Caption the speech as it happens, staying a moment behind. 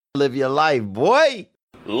Live your life, boy.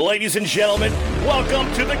 Ladies and gentlemen,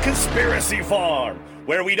 welcome to the Conspiracy Farm,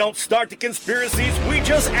 where we don't start the conspiracies, we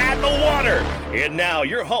just add the water. And now,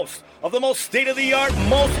 your host of the most state-of-the-art,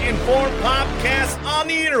 most informed podcast on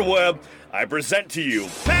the interweb, I present to you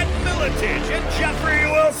Pat Miletich and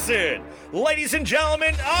Jeffrey Wilson. Ladies and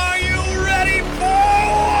gentlemen, are you ready for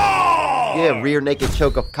war? Yeah, rear naked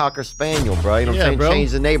choke a Cocker Spaniel, bro. You know what I'm saying? Bro.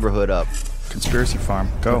 Change the neighborhood up. Conspiracy Farm.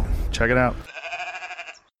 Go. Check it out.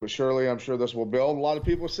 But surely, I'm sure this will build. A lot of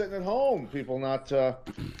people sitting at home. People not,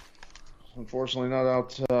 unfortunately, not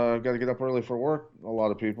out. Got to get up early for work. A lot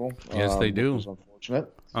of people. Yes, they do. Which is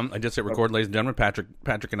unfortunate. I just hit record, ladies and gentlemen.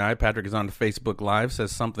 Patrick and I. Patrick is on Facebook Live.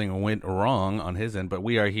 Says something went wrong on his end, but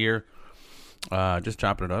we are here, just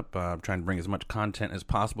chopping it up. Trying to bring as much content as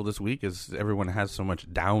possible this week, as everyone has so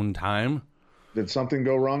much downtime. Did something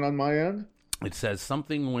go wrong on my end? It says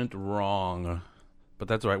something went wrong, but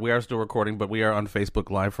that's all right. We are still recording, but we are on Facebook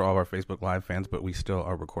Live for all of our Facebook Live fans. But we still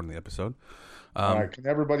are recording the episode. All right. Can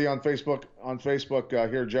everybody on Facebook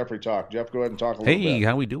hear Jeffrey talk? Jeff, go ahead and talk a little bit. Hey,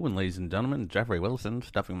 how we doing, ladies and gentlemen? Jeffrey Wilson,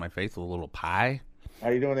 stuffing my face with a little pie. How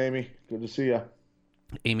you doing, Amy? Good to see you.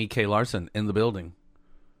 Amy K. Larson in the building.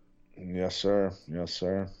 Yes, sir. Yes,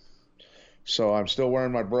 sir. So I'm still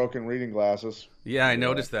wearing my broken reading glasses. Yeah, I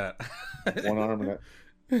noticed that. One arm in it.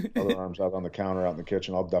 Other arm's out on the counter out in the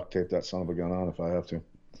kitchen. I'll duct tape that son of a gun on if I have to.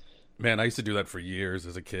 Man, I used to do that for years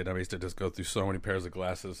as a kid. I used to just go through so many pairs of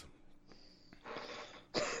glasses.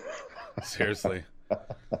 Seriously.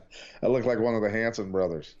 I look like one of the Hanson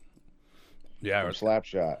brothers. Yeah. From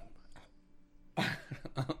Slapshot.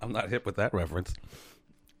 I'm not hip with that reference.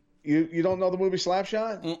 You don't know the movie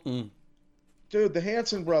Slapshot? Mm-mm. Dude, the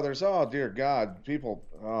Hanson brothers. Oh, dear God. People.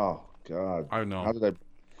 Oh, God. I know.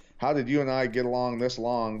 How did you and I get along this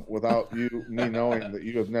long without me knowing that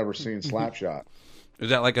you have never seen Slapshot?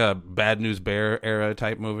 Is that like a Bad News Bear era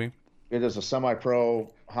type movie? It is a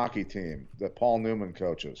semi-pro hockey team that Paul Newman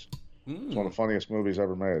coaches. It's one of the funniest movies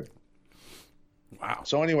ever made. Wow.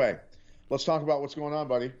 So anyway, let's talk about what's going on,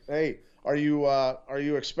 buddy. Hey, are you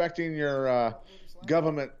expecting your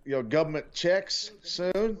government checks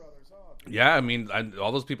soon? Yeah, I mean,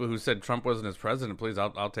 all those people who said Trump wasn't his president, please,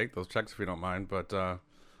 I'll take those checks if you don't mind. But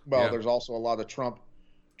well, yeah. There's also a lot of Trump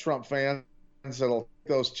fans that'll take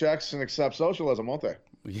those checks and accept socialism, won't they?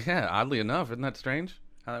 Yeah, oddly enough, isn't that strange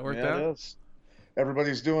how that worked out? It is.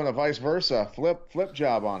 Everybody's doing a vice versa flip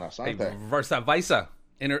job on us, aren't they? Versa.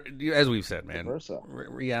 As we've said, man, Versa.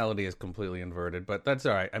 Reality is completely inverted, but that's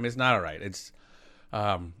all right. I mean, it's not all right. It's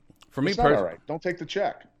for me It's not all right. Don't take the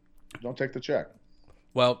check. Don't take the check.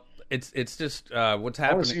 Well, it's just what's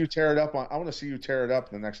happening. I want to see you tear it up. I want to see you tear it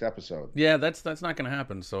up in the next episode. Yeah, that's not going to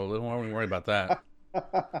happen. So don't worry about that.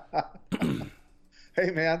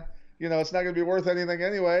 Hey, man. It's not going to be worth anything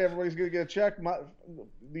anyway. Everybody's going to get a check.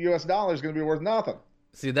 The U.S. dollar is going to be worth nothing.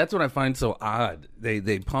 See, that's what I find so odd.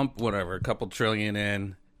 They pump whatever, a couple trillion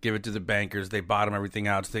in, give it to the bankers. They bottom everything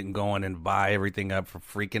out so they can go in and buy everything up for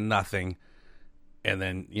freaking nothing. And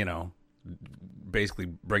then, basically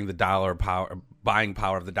bring the buying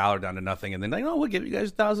power of the dollar down to nothing. And then we'll give you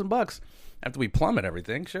guys $1,000 after we plummet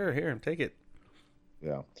everything. Sure, here, take it.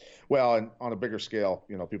 Yeah. Well, and on a bigger scale,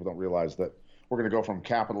 people don't realize that we're going to go from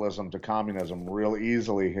capitalism to communism real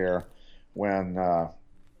easily here when the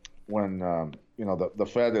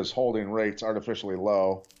Fed is holding rates artificially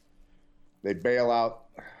low. They bail out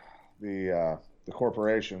the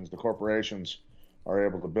corporations. The corporations are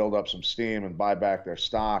able to build up some steam and buy back their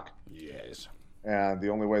stock. Yes. And the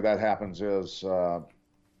only way that happens is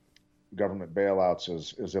government bailouts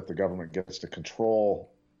is if the government gets to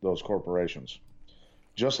control those corporations.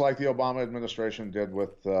 Just like the Obama administration did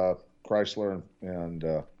with Chrysler and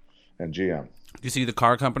GM. Do you see the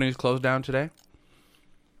car companies closed down today?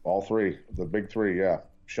 All three, the big three, yeah,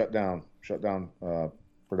 shut down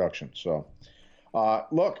production. So,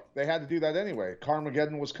 look, they had to do that anyway.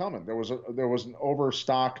 Carmageddon was coming. There was an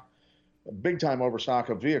overstock, a big time overstock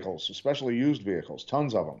of vehicles, especially used vehicles,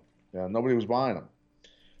 tons of them, and nobody was buying them.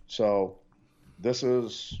 So, this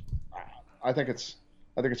is, I think it's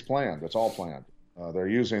planned. It's all planned. They're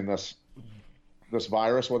using this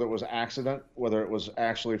virus, whether it was accident, whether it was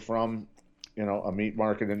actually from, a meat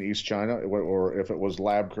market in East China, or if it was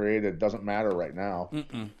lab created, doesn't matter right now.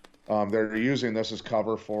 They're using this as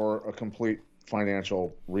cover for a complete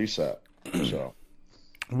financial reset. So,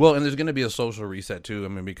 well, and there's going to be a social reset too. I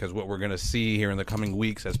mean, because what we're going to see here in the coming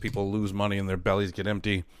weeks as people lose money and their bellies get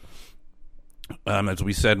empty, as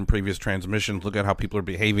we said in previous transmissions, look at how people are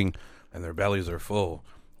behaving and their bellies are full.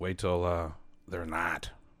 Wait till they're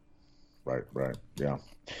not. Right, yeah.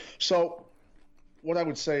 So, what I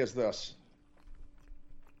would say is this.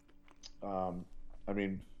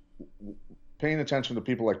 paying attention to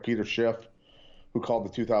people like Peter Schiff, who called the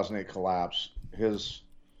 2008 collapse. His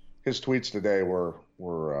tweets today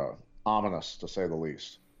were ominous, to say the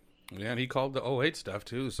least. Yeah, and he called the '08 stuff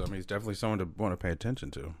too, so I mean, he's definitely someone to want to pay attention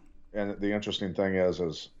to. And the interesting thing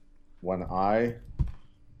is when I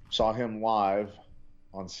saw him live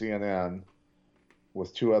on CNN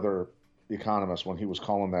with two other economists, when he was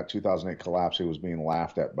calling that 2008 collapse, he was being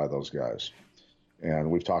laughed at by those guys. And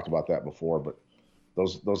we've talked about that before, but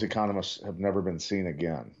those economists have never been seen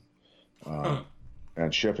again.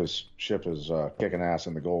 And Schiff is kicking ass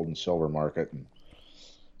in the gold and silver market and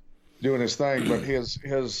doing his thing. But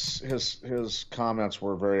his comments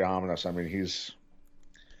were very ominous. I mean, he's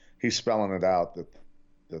spelling it out that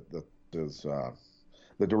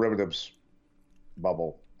the derivatives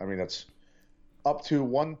bubble. I mean, it's up to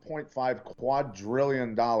 $1.5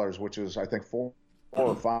 quadrillion, which is, I think, four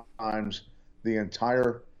or five times the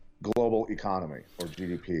entire global economy or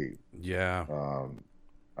GDP. Yeah.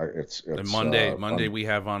 It's and Monday we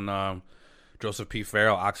have on Joseph P.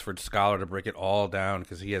 Farrell, Oxford scholar, to break it all down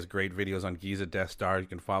because he has great videos on Giza Death Star. You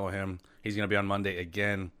can follow him. He's going to be on Monday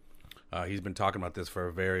again. He's been talking about this for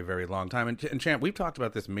a very, very long time. And Champ, we've talked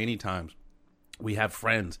about this many times. We have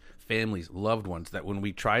friends, families, loved ones that when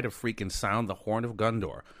we try to freaking sound the horn of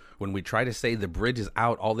Gondor, when we try to say the bridge is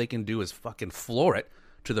out, all they can do is fucking floor it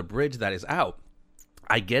to the bridge that is out.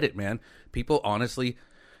 I get it, man. People honestly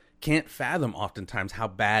can't fathom oftentimes how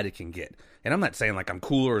bad it can get. And I'm not saying like I'm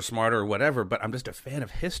cooler or smarter or whatever, but I'm just a fan of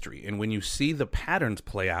history. And when you see the patterns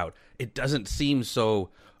play out, it doesn't seem so,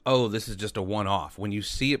 oh, this is just a one-off. When you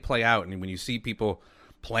see it play out and when you see people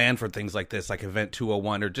plan for things like this, like Event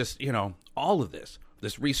 201 or just, all of this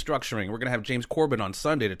restructuring. We're going to have James Corbett on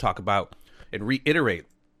Sunday to talk about and reiterate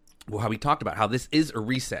how we talked about how this is a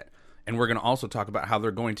reset. And we're going to also talk about how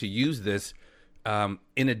they're going to use this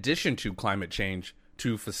in addition to climate change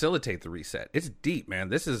to facilitate the reset. It's deep, man.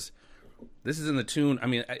 This is in the tune. I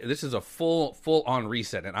mean, this is a full on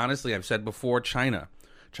reset. And honestly, I've said before, China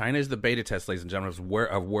is the beta test, ladies and gentlemen,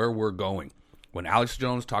 of where we're going. When Alex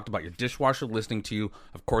Jones talked about your dishwasher listening to you,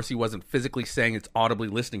 of course he wasn't physically saying it's audibly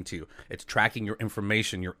listening to you. It's tracking your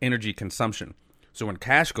information, your energy consumption. So when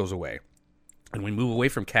cash goes away, and we move away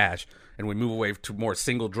from cash, and we move away to more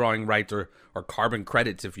single drawing rights or carbon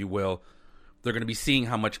credits, if you will, they're going to be seeing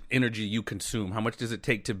how much energy you consume. How much does it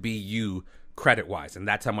take to be you credit-wise? And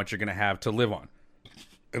that's how much you're going to have to live on.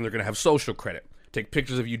 And they're going to have social credit. Take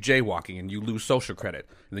pictures of you jaywalking, and you lose social credit.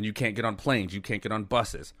 And then you can't get on planes. You can't get on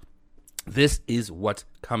buses. This is what's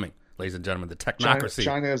coming, ladies and gentlemen. The technocracy.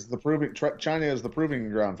 China is the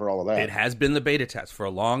proving ground for all of that. It has been the beta test for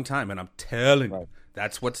a long time, and I'm telling you,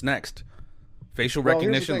 that's what's next. Facial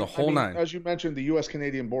recognition, the whole nine. As you mentioned, the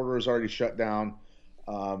U.S.-Canadian border is already shut down.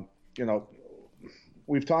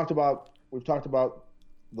 We've talked about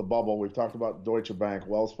the bubble. We've talked about Deutsche Bank,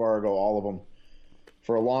 Wells Fargo, all of them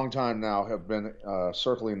for a long time now have been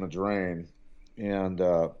circling the drain, and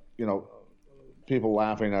people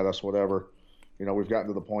laughing at us, whatever. We've gotten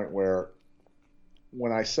to the point where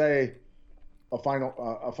when I say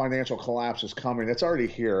a financial collapse is coming, it's already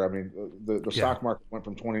here. I mean, the stock market went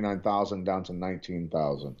from 29,000 down to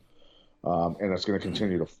 19,000, and it's going to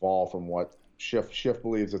continue to fall from what Schiff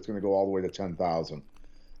believes it's going to go all the way to 10,000.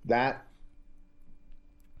 That,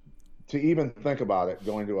 to even think about it,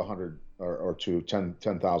 going to 100 or to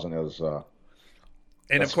 10,000 is.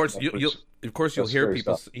 And of course, you'll hear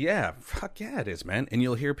people. Yeah, fuck yeah, it is, man. And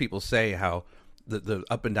you'll hear people say how the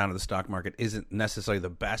up and down of the stock market isn't necessarily the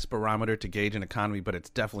best barometer to gauge an economy, but it's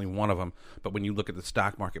definitely one of them. But when you look at the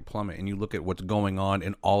stock market plummet and you look at what's going on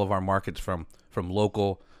in all of our markets, from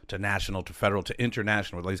local to national to federal to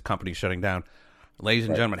international, with these companies shutting down, ladies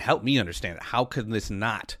and gentlemen, help me understand it. How can this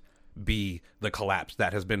not be the collapse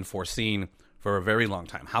that has been foreseen for a very long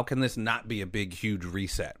time? How can this not be a big, huge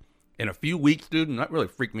reset? In a few weeks, dude, and that really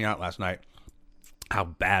freaked me out last night, how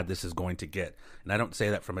bad this is going to get. And I don't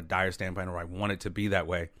say that from a dire standpoint or I want it to be that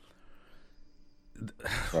way.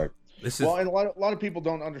 Right. And a lot of people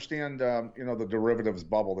don't understand, the derivatives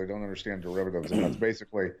bubble. They don't understand derivatives. And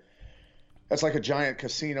that's like a giant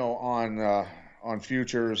casino on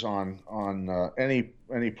futures, on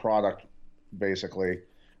any product, basically,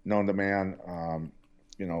 known to man.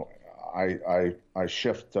 I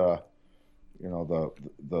shift, the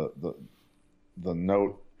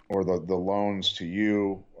note or the loans to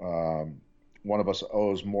you. One of us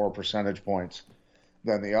owes more percentage points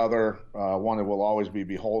than the other. One will always be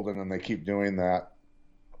beholden, and they keep doing that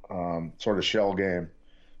sort of shell game.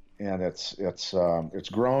 And it's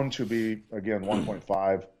grown to be, again,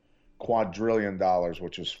 $1.5 quadrillion,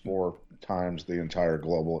 which is 4 times the entire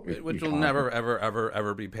global which economy. will never, ever, ever,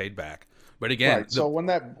 ever be paid back. But again, right. So when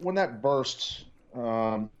that bursts,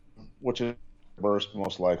 which is burst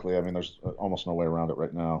most likely, I mean, there's almost no way around it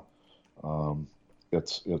right now.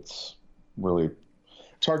 It's really,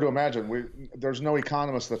 it's hard to imagine. There's no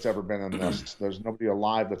economist that's ever been in this. There's nobody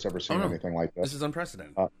alive that's ever seen anything like this. This is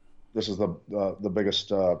unprecedented. This is the biggest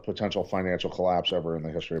potential financial collapse ever in the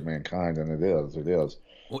history of mankind, and it is. It is.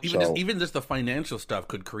 Well, even just the financial stuff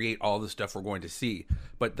could create all the stuff we're going to see,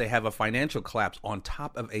 but they have a financial collapse on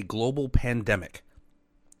top of a global pandemic.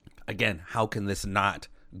 Again, how can this not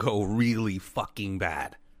go really fucking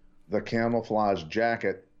bad? The camouflage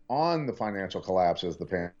jacket on the financial collapse is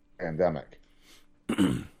the pandemic.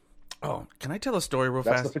 Oh, can I tell a story real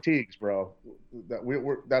That's fast? the fatigues, bro.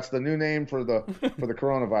 That's the new name for the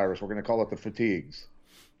coronavirus. We're going to call it the fatigues.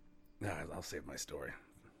 No, I'll save my story.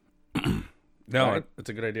 No, Right. it's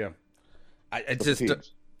a good idea. It's The just,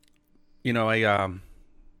 fatigues.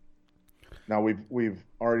 Now we've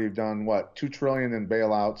already done what, $2 trillion in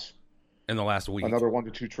bailouts. in the last week. Another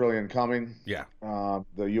 $1 to $2 trillion coming. Yeah.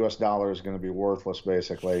 The U.S. dollar is going to be worthless,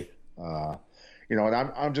 basically. And I'm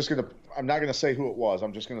not going to say who it was.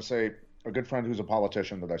 I'm just going to say a good friend who's a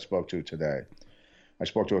politician that I spoke to today. I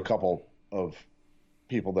spoke to a couple of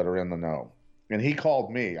people that are in the know, and he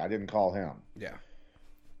called me. I didn't call him. Yeah.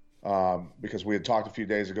 Because we had talked a few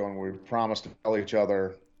days ago, and we promised to tell each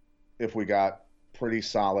other if we got pretty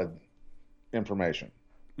solid information.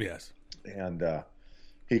 Yes. And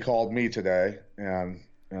he called me today and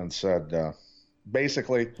said,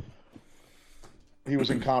 basically, he was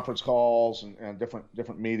in conference calls and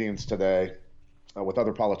different meetings today with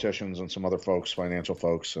other politicians and some other folks, financial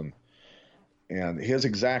folks, and his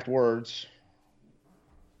exact words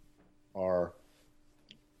are,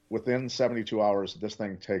 within 72 hours, this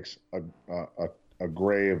thing takes a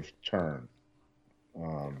grave turn.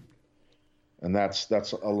 And that's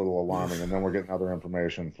a little alarming. And then we're getting other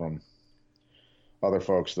information from other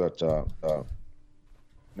folks that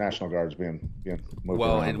National Guard's being moved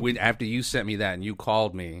around. And after you sent me that and you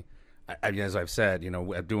called me, as I've said,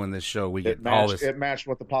 doing this show, we get It all matched, this. it matched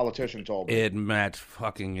what the politician told me. It matched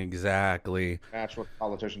fucking exactly. Matched what the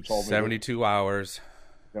politician told me. 72 hours.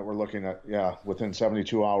 That we're looking at, within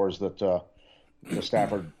 72 hours that the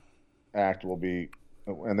Stafford Act will be,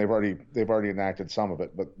 and they've already enacted some of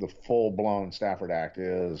it, but the full-blown Stafford Act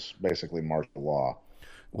is basically martial law.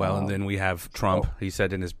 Well, and then we have Trump. He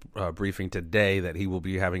said in his briefing today that he will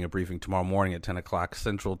be having a briefing tomorrow morning at 10 o'clock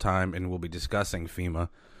Central Time, and we'll be discussing FEMA.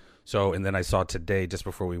 So, and then I saw today, just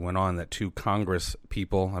before we went on, that 2 Congress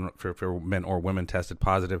people, I don't know if they're men or women, tested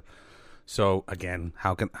positive. So, again,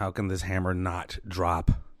 how can this hammer not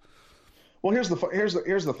drop? Well, here's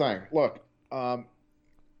the thing. Look,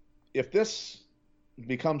 if this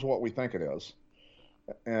becomes what we think it is,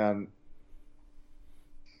 and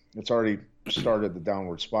it's already started the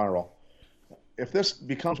downward spiral. If this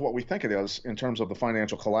becomes what we think it is in terms of the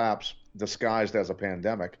financial collapse disguised as a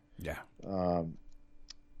pandemic,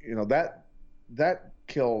 that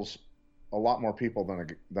kills a lot more people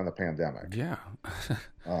than a pandemic. Yeah.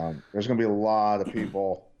 There's going to be a lot of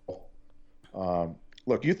people.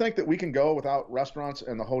 Look, you think that we can go without restaurants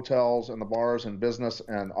and the hotels and the bars and business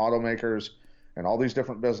and automakers and all these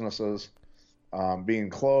different businesses being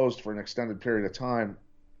closed for an extended period of time?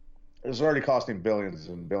 It's already costing billions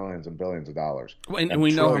and billions and billions of dollars. And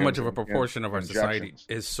we know how much of a in proportion of our society injections.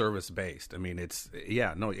 is service-based. I mean,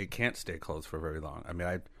 it can't stay closed for very long. I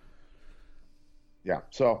mean, Yeah.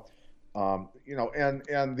 So, and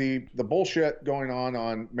the bullshit going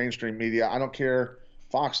on mainstream media, I don't care,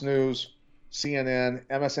 Fox News, CNN,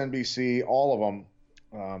 MSNBC, all of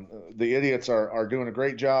them, the idiots are doing a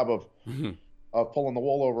great job of pulling the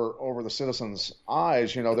wool over the citizens'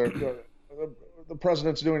 eyes. The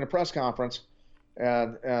president's doing a press conference,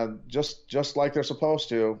 and just like they're supposed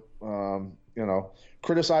to,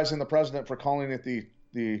 criticizing the president for calling it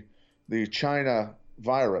the China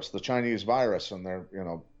virus, the Chinese virus, and they're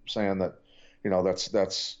saying that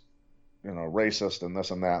that's racist and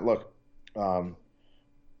this and that. Look, all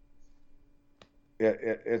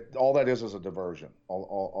that is a diversion.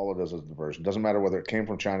 All it is a diversion. Doesn't matter whether it came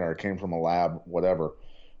from China or it came from a lab, whatever.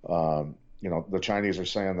 The Chinese are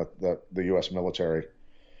saying that the U.S. military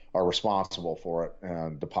are responsible for it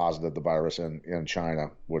and deposited the virus in China,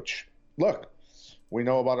 which, look, we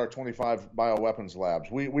know about our 25 bioweapons labs.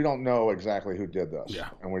 We don't know exactly who did this. Yeah.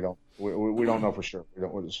 And we don't know for sure.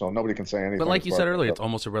 So nobody can say anything. but like you said earlier, it's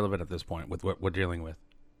almost irrelevant at this point with what we're dealing with.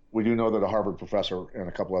 We do know that a Harvard professor and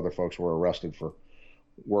a couple other folks were arrested for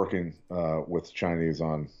working with Chinese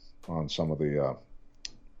on some of the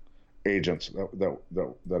agents that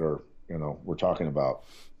are, we're talking about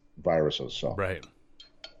viruses. So Right.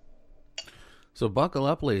 So buckle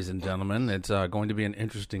up, ladies and gentlemen. It's going to be an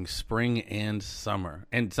interesting spring and summer.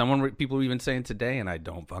 And people are even saying today, and I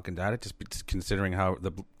don't fucking doubt it, just considering how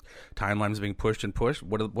the timeline is being pushed and pushed.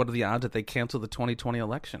 What are the odds that they cancel the 2020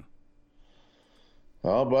 election?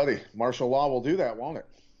 Oh, buddy, martial law will do that, won't it?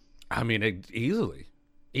 I mean, easily.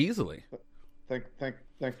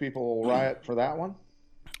 Think people will riot for that one?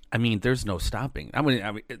 I mean, there's no stopping. I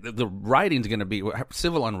mean, the rioting's going to be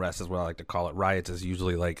civil unrest, is what I like to call it. Riots is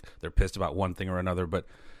usually like they're pissed about one thing or another, but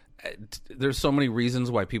there's so many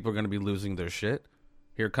reasons why people are going to be losing their shit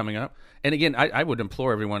here coming up. And again, I would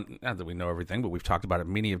implore everyone, not that we know everything, but we've talked about it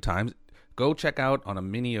many of times, go check out on a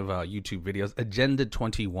many of YouTube videos, Agenda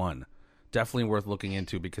 21. Definitely worth looking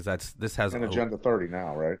into, because this has an Agenda 30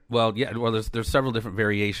 now, right? Well, yeah. Well, there's several different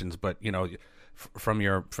variations, but from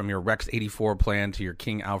your Rex 84 plan to your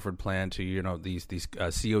King Alfred plan to these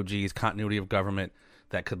COGs, continuity of government,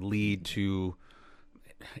 that could lead to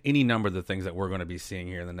any number of the things that we're going to be seeing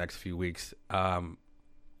here in the next few weeks,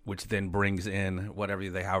 which then brings in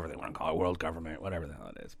however they want to call it, world government, whatever the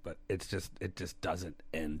hell it is. But it just doesn't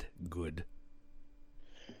end good.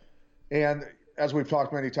 And as we've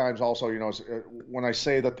talked many times, also, when I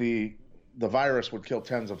say that the virus would kill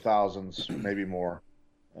tens of thousands, maybe more,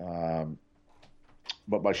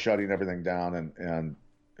 but by shutting everything down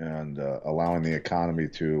and allowing the economy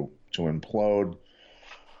to implode,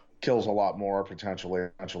 kills a lot more potentially,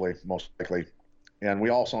 most likely. And we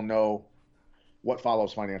also know what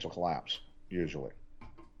follows financial collapse, usually.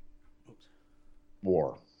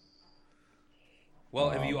 War. Well,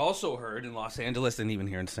 have you also heard in Los Angeles and even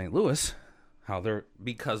here in St. Louis how they're,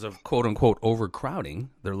 because of quote-unquote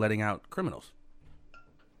overcrowding, they're letting out criminals?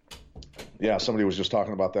 Yeah, somebody was just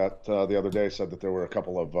talking about that the other day, said that there were a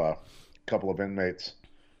couple of inmates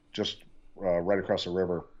just right across the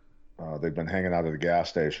river. They'd been hanging out at a gas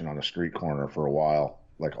station on a street corner for a while,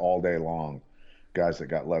 like all day long, guys that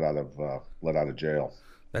got let out of jail.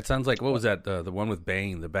 That sounds like, what was that, the one with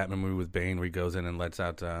Bane, the Batman movie with Bane, where he goes in and lets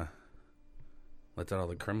out all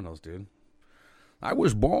the criminals, dude. I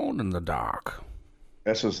was born in the dark.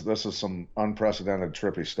 This is some unprecedented,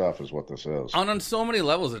 trippy stuff, is what this is. On so many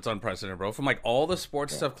levels, it's unprecedented, bro. From like all the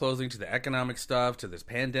sports stuff closing to the economic stuff to this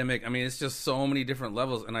pandemic. I mean, it's just so many different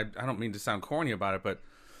levels. And I don't mean to sound corny about it, but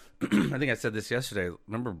I think I said this yesterday.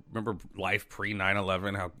 Remember life pre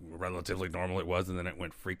 9/11, how relatively normal it was, and then it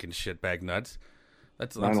went freaking shitbag nuts.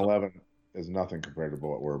 That's 9/11 is nothing compared to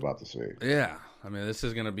what we're about to see. Yeah, I mean, this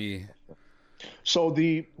is going to be. So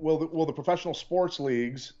will the professional sports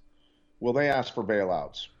leagues, will they ask for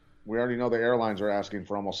bailouts? We already know the airlines are asking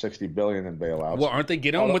for almost $60 billion in bailouts. Well, aren't they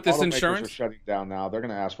getting them with this insurance? Are shutting down now. They're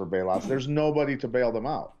going to ask for bailouts. There's nobody to bail them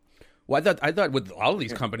out. Well, I thought with all of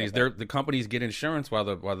these companies, the companies get insurance while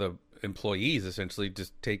the employees essentially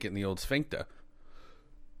just take it in the old sphincter.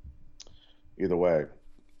 Either way,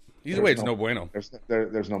 it's no bueno.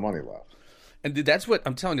 There's no money left. And dude, that's what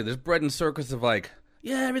I'm telling you. There's bread and circus of like,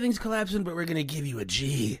 yeah, everything's collapsing, but we're going to give you a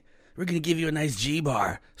G. We're going to give you a nice G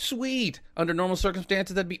bar. Sweet. Under normal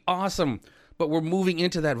circumstances, that'd be awesome. But we're moving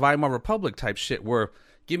into that Weimar Republic type shit where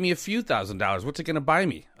give me a few $1,000s. What's it going to buy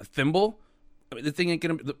me? A thimble? I mean,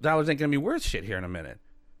 the dollars ain't going to be worth shit here in a minute.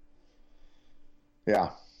 Yeah.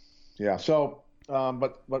 So,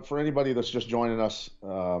 but for anybody that's just joining us,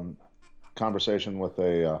 conversation with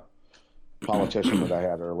a politician that I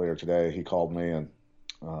had earlier today, he called me and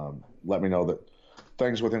let me know that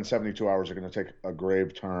things within 72 hours are going to take a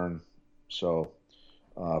grave turn. So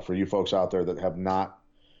for you folks out there that have not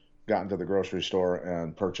gotten to the grocery store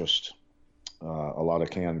and purchased a lot of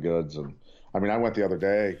canned goods, and I mean, I went the other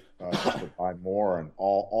day just to buy more, and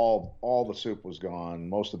all the soup was gone.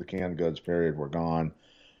 Most of the canned goods, period, were gone.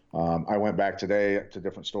 I went back today to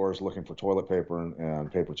different stores looking for toilet paper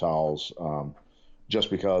and paper towels, just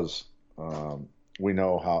because we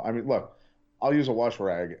know how. I mean, look, I'll use a wash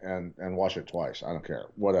rag and wash it twice. I don't care,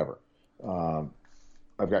 whatever.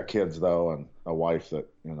 I've got kids though, and a wife that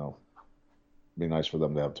be nice for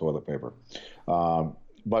them to have toilet paper.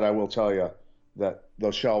 But I will tell you that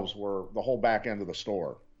those shelves were the whole back end of the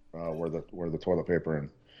store, where the toilet paper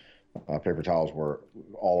and paper towels were.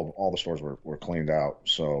 All the stores were cleaned out,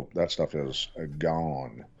 so that stuff is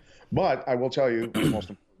gone. But I will tell you, the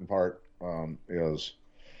most important part is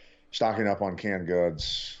stocking up on canned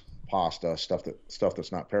goods, pasta, stuff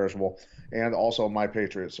that's not perishable, and also My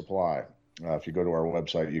Patriot Supply. If you go to our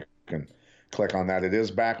website, you can click on that. It is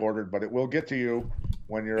back ordered, but it will get to you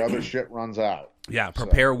when your other shit runs out. Yeah,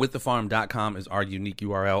 preparewiththefarm.com is our unique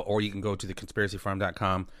URL, or you can go to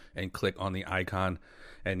theconspiracyfarm.com and click on the icon.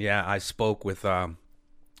 And yeah, I spoke with the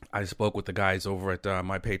guys over at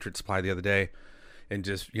My Patriot Supply the other day, and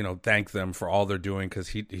just, you know, thank them for all they're doing, because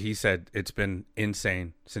he said it's been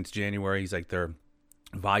insane since January. He's like, their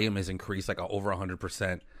volume has increased like over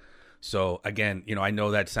 100%. So again, you know, I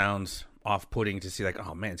know that sounds off-putting to see like,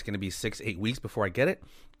 oh man, it's going to be 6-8 weeks before I get it.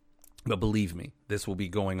 But believe me, this will be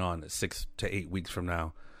going on 6 to 8 weeks from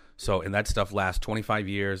now. So, and that stuff lasts 25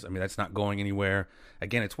 years. I mean, that's not going anywhere.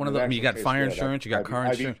 Again, it's one of the, I mean, you got fire insurance, you got car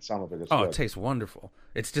insurance. Some of it. Oh, it tastes wonderful.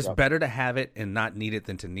 It's just better to have it and not need it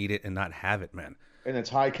than to need it and not have it, man. And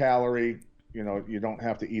it's high calorie. You know, you don't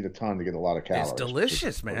have to eat a ton to get a lot of calories. It's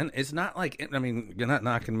delicious, man. It's not like, I mean, you're not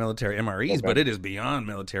knocking military MREs, but it is beyond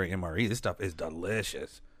military MRE. This stuff is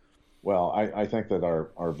delicious. Well, I think that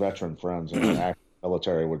our veteran friends in the active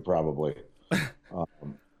military would probably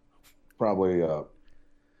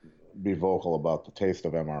be vocal about the taste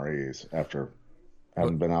of MREs after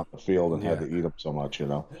having been out in the field and had to eat them so much, you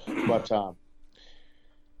know. But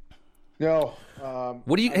no.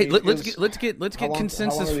 What do you? Hey, let's get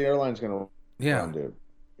consensus. How long are the airlines going to run, dude?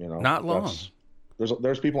 You know, not long.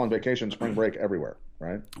 There's people on vacation, spring break everywhere,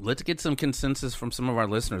 right? Let's get some consensus from some of our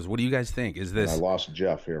listeners. What do you guys think? Is this? And I lost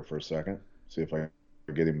Jeff here for a second. See if I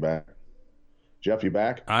can get him back. Jeff, you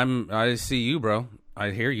back? I see you, bro.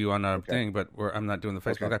 I hear you on a thing, but I'm not doing the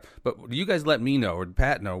Facebook Live. But you guys let me know, or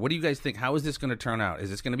Pat know. What do you guys think? How is this going to turn out? Is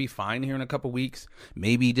this going to be fine here in a couple weeks?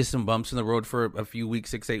 Maybe just some bumps in the road for a few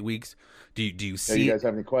weeks, 6-8 weeks. Do you see? You guys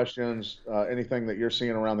have any questions? Anything that you're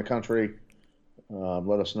seeing around the country?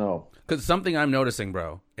 Let us know. Because something I'm noticing,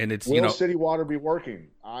 bro, and it's Will City Water be working?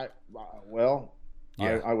 I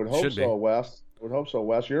would hope so, Wes. I would hope so,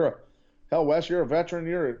 Wes. Wes, you're a veteran.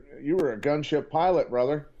 You were a gunship pilot,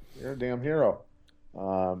 brother. You're a damn hero.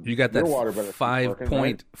 You got that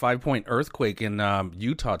 5-point earthquake in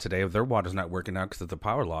Utah today. Their water's not working out because of the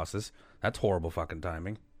power losses. That's horrible fucking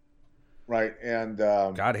timing. Right, and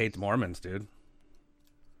God hates Mormons, dude.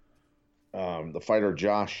 The fighter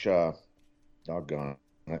Josh, doggone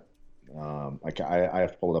it. I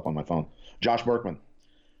have to pull it up on my phone. Josh Berkman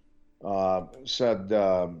said,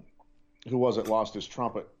 who was it? Lost his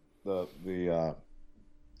trumpet. The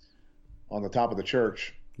on the top of the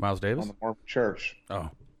church. Miles Davis? On the Mormon church. Oh.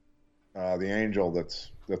 The angel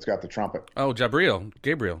that's got the trumpet. Oh,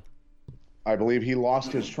 Gabriel. I believe he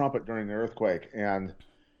lost his trumpet during the earthquake, and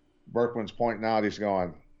Berkman's pointing out, he's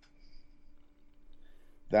going,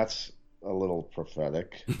 that's a little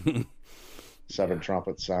prophetic. 7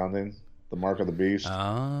 trumpets sounding, the mark of the beast.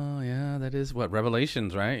 Oh, yeah, that is what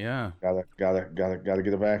Revelations, right? Yeah. Gotta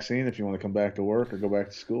get a vaccine if you want to come back to work or go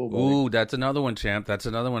back to school, buddy. Ooh, that's another one, champ. That's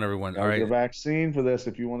another one, everyone. All right. Get a vaccine for this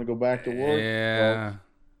if you want to go back to work. Yeah. Well,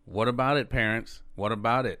 what about it, parents? What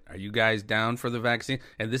about it? Are you guys down for the vaccine?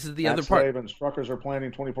 And this is the other part. Ravens, truckers are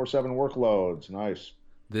planning 24/7 workloads. Nice.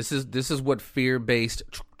 This is what fear-based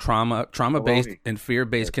trauma-based and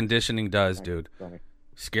fear-based conditioning does, dude. Funny.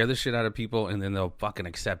 Scare the shit out of people, and then they'll fucking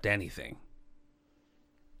accept anything.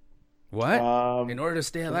 What? In order to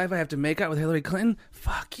stay alive, I have to make out with Hillary Clinton?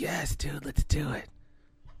 Fuck yes, dude. Let's do it.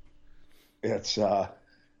 This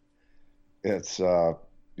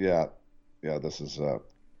is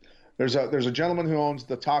there's a gentleman who owns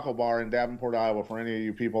the taco bar in Davenport, Iowa, for any of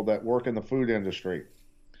you people that work in the food industry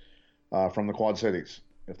from the Quad Cities.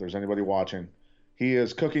 If there's anybody watching, he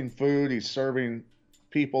is cooking food. He's serving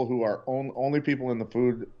people who are only people in the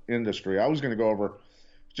food industry. I was going to go over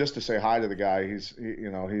just to say hi to the guy. He's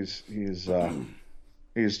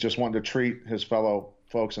just wanting to treat his fellow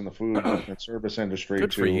folks in the food and service industry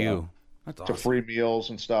Good for you. That's awesome. To free meals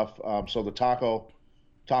and stuff. So the taco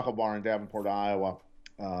bar in Davenport, Iowa.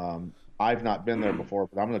 I've not been there before,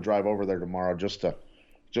 but I'm going to drive over there tomorrow just to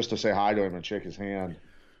say hi to him and shake his hand.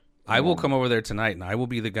 I will come over there tonight, and I will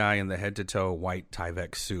be the guy in the head-to-toe white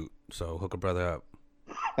Tyvek suit. So hook a brother up.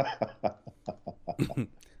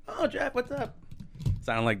 Oh, Jack, what's up?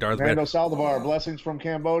 Sound like Darth Vader. Nando Saldivar, blessings from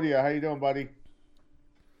Cambodia. How you doing, buddy?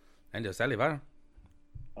 Nando Saldivar.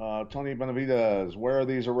 Tony Benavides, where are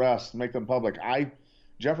these arrests? Make them public.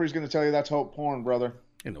 Jeffrey's going to tell you that's hope porn, brother.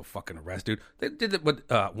 Ain't no fucking arrest, dude. They did it,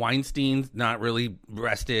 but Weinstein's not really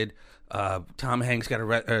arrested. Tom Hanks got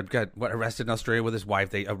arrested in Australia with his wife.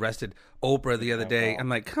 They arrested Oprah the other day. I'm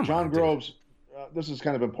like, come on, John Groves. This is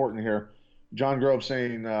kind of important here. John Groves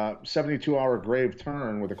saying 72-hour grave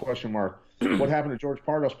turn with a question mark. What happened to George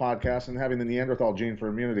Pardos' podcast and having the Neanderthal gene for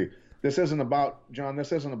immunity? This isn't about John.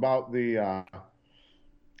 This isn't about the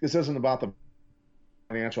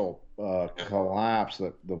financial collapse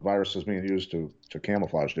that the virus is being used to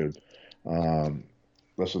camouflage, dude.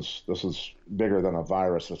 This is bigger than a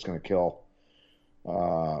virus that's going to kill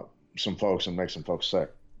some folks and make some folks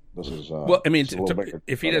sick. This is well, I mean, it's a little bigger.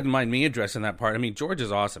 if he doesn't mind me addressing that part, I mean, George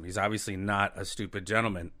is awesome. He's obviously not a stupid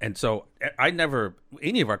gentleman, and so I never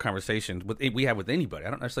any of our conversations we have with anybody, I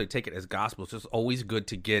don't necessarily take it as gospel. It's just always good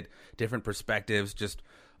to get different perspectives, just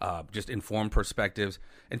informed perspectives.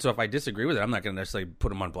 And so if I disagree with it, I'm not going to necessarily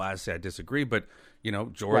put him on blast and say I disagree. But you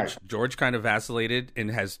know, George kind of vacillated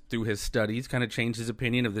and has, through his studies, kind of changed his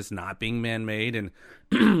opinion of this not being man-made, and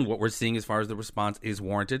what we're seeing as far as the response is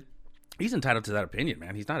warranted. He's entitled to that opinion,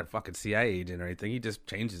 man. He's not a fucking CIA agent or anything. He just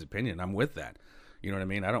changed his opinion. I'm with that. You know what I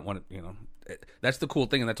mean? I don't want to, you know, that's the cool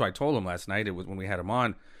thing. And that's why I told him last night, it was when we had him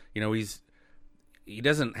on, you know, he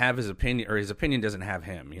doesn't have his opinion, or his opinion doesn't have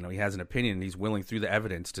him. You know, he has an opinion and he's willing through the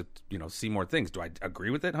evidence to, you know, see more things. Do I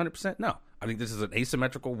agree with it 100%? No. I think this is an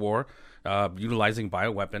asymmetrical war, utilizing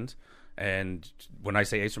bioweapons. And when I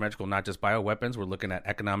say asymmetrical, not just bioweapons, we're looking at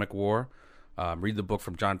economic war. Read the book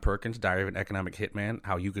from John Perkins, Diary of an Economic Hitman,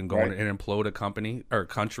 how you can go in and implode a company or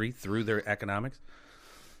country through their economics.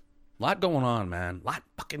 A lot going on, man. A lot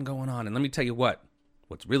fucking going on. And let me tell you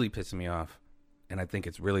what's really pissing me off, and I think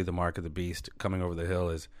it's really the mark of the beast coming over the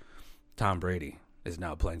hill, is Tom Brady is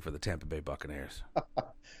now playing for the Tampa Bay Buccaneers.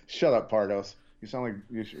 Shut up, Pardos. You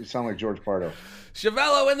sound like George Pardo.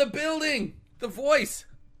 Chavello in the building. The voice.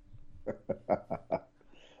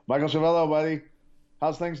 Michael Chavello, buddy.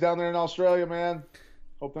 How's things down there in Australia, man?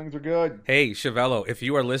 Hope things are good. Hey, Chavello, if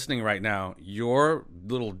you are listening right now, your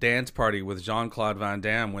little dance party with Jean-Claude Van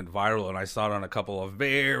Damme went viral, and I saw it on a couple of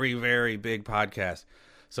very, very big podcasts.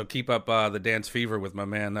 So keep up the dance fever with my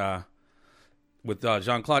man, with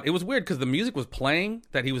Jean-Claude. It was weird because the music was playing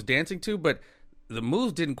that he was dancing to, but the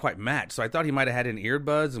moves didn't quite match. So I thought he might have had in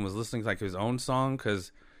earbuds and was listening to like his own song,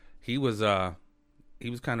 because he was kind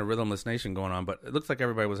of Rhythmless Nation going on. But it looks like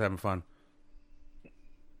everybody was having fun.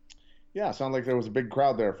 Yeah, it sounded like there was a big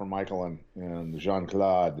crowd there for Michael and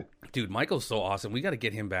Jean-Claude. Dude, Michael's so awesome. We got to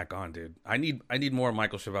get him back on, dude. I need more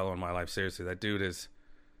Michael Chavello in my life. Seriously, that dude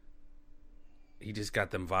he just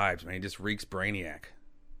got them vibes, man. He just reeks Brainiac.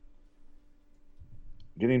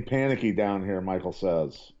 Getting panicky down here, Michael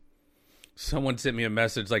says. Someone sent me a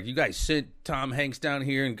message like, you guys sent Tom Hanks down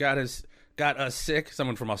here and got us sick.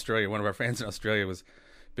 Someone from Australia, one of our fans in Australia, was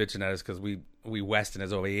bitching at us because we Western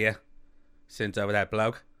is over here. Sent over that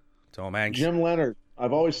bloke. Tom Hanks. Jim Leonard.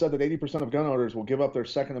 I've always said that 80% of gun owners will give up their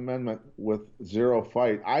Second Amendment with zero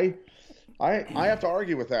fight. I have to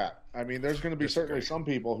argue with that. I mean, there's going to be certainly some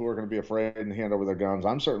people who are going to be afraid and hand over their guns.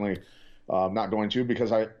 I'm certainly not going to,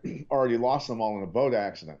 because I already lost them all in a boat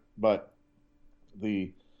accident. But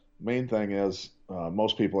the main thing is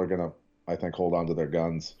most people are going to, I think, hold on to their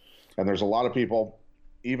guns. And there's a lot of people,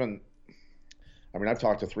 I've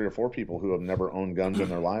talked to 3 or 4 people who have never owned guns in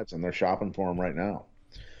their lives, and they're shopping for them right now.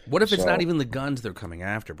 What if it's not even the guns they're coming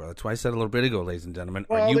after, bro? That's why I said a little bit ago, ladies and gentlemen.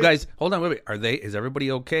 Guys, hold on, wait. Is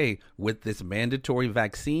everybody okay with this mandatory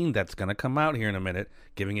vaccine that's going to come out here in a minute,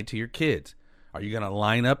 giving it to your kids? Are you going to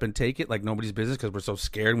line up and take it like nobody's business because we're so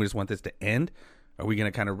scared and we just want this to end? Are we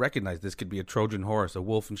going to kind of recognize this could be a Trojan horse, a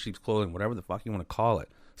wolf in sheep's clothing, whatever the fuck you want to call it,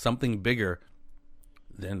 something bigger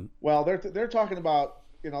than? Well, they're talking about,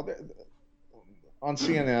 on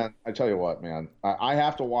CNN. I tell you what, man, I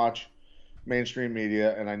have to watch mainstream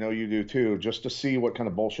media, and I know you do too, just to see what kind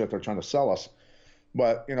of bullshit they're trying to sell us.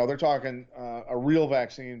 But they're talking a real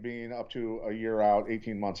vaccine being up to a year out,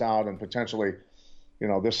 18 months out, and potentially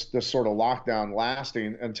this sort of lockdown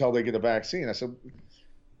lasting until they get a vaccine. I said,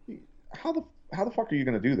 how the fuck are you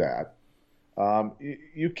going to do that?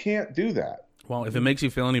 You can't do that. Well, if it makes you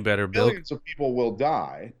feel any better, Bill, millions of people will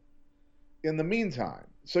die in the meantime.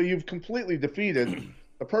 So you've completely defeated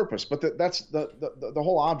the purpose. But that's the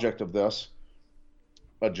whole object of this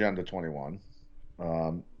Agenda 21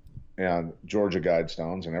 and Georgia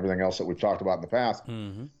Guidestones and everything else that we've talked about in the past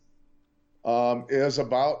is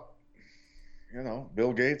about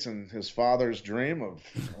Bill Gates and his father's dream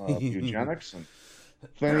of eugenics and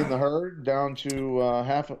thinning the herd down to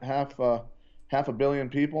half a billion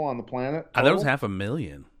people on the planet. I thought it was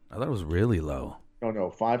 500,000. I thought it was really low.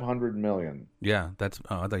 No, 500 million. Yeah, I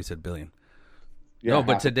thought you said billion. Yeah, no,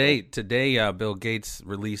 but today, Bill Gates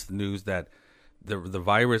released the news that the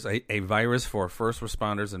virus, a virus for first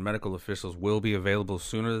responders and medical officials, will be available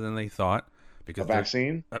sooner than they thought. Because a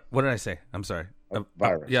vaccine? What did I say? I'm sorry. A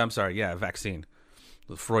virus. Yeah, I'm sorry. Yeah, a vaccine.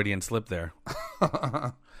 The Freudian slip there.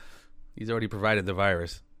 He's already provided the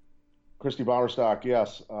virus. Christy Bowerstock,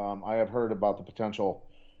 yes. I have heard about the potential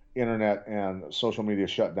internet and social media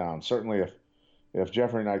shutdown. Certainly if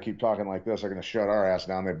Jeffrey and I keep talking like this, they're going to shut our ass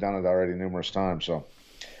down. They've done it already numerous times. So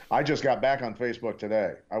I just got back on Facebook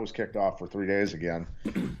today. I was kicked off for 3 days again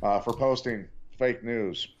for posting fake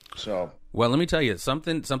news. So, well, let me tell you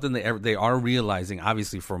something they are realizing,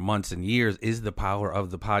 obviously, for months and years, is the power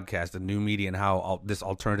of the podcast, the new media, and how this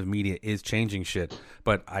alternative media is changing shit.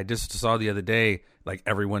 But I just saw the other day, like,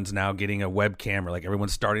 everyone's now getting a webcam, or like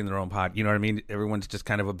everyone's starting their own pod. You know what I mean? Everyone's just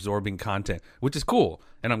kind of absorbing content, which is cool.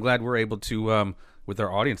 And I'm glad we're able to, with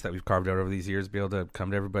our audience that we've carved out over these years, be able to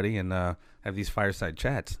come to everybody and have these fireside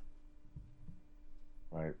chats.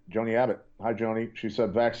 right. Joni Abbott. Hi, Joni. She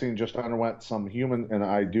said vaccine just underwent some human, and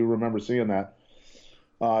I do remember seeing that.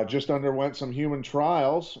 Just underwent some human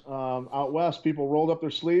trials. Out west, people rolled up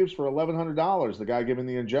their sleeves for $1,100. The guy giving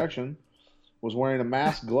the injection was wearing a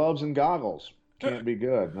mask, gloves, and goggles. Can't be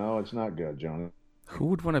good. No, it's not good, Joni. Who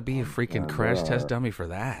would want to be a freaking crash test dummy for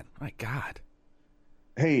that? My God.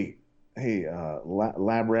 Hey,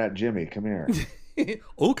 lab rat Jimmy, come here.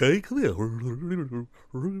 Okay, come here.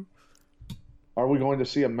 Are we going to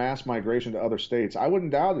see a mass migration to other states? I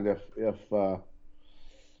wouldn't doubt it if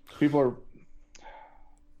people are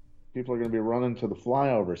going to be running to the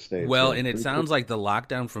flyover states. Well, and it sounds like the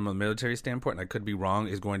lockdown from a military standpoint, and I could be wrong,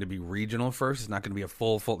 is going to be regional first. It's not going to be a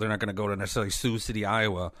full. They're not going to go to necessarily Sioux City,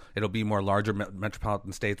 Iowa. It'll be more larger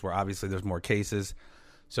metropolitan states where obviously there's more cases.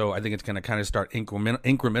 So I think it's going to kind of start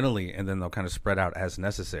incrementally, and then they'll kind of spread out as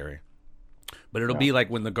necessary. But it'll be like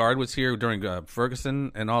when the Guard was here during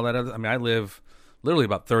Ferguson and all that other. I mean, I live literally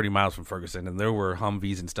about 30 miles from Ferguson, and there were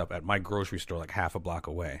Humvees and stuff at my grocery store like half a block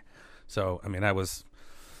away. So, I mean,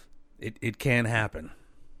 it can happen.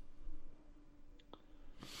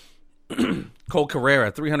 Cole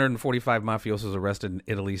Carrera, 345 mafiosos arrested in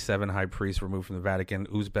Italy, 7 high priests removed from the Vatican,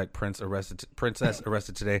 Uzbek princess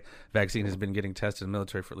arrested today. Vaccine has been getting tested in the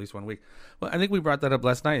military for at least 1 week. Well, I think we brought that up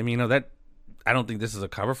last night. I mean, that I don't think this is a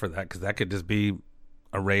cover for that, because that could just be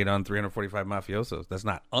a raid on 345 mafiosos. That's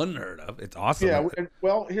not unheard of. It's awesome. Yeah,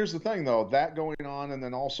 well, here's the thing, though. That going on, and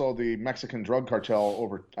then also the Mexican drug cartel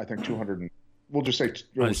over, I think, 200, we'll just say it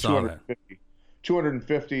was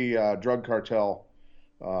 250 drug cartel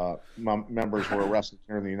members were arrested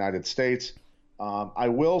here in the United States. I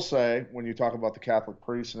will say, when you talk about the Catholic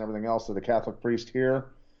priests and everything else, that a Catholic priest here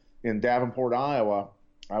in Davenport, Iowa,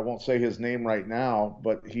 I won't say his name right now,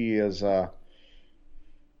 but he is on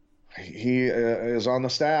the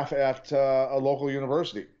staff at a local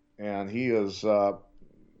university, and he is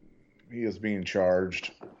being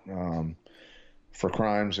charged for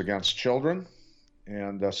crimes against children.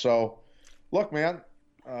 And so, look, man,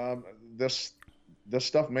 this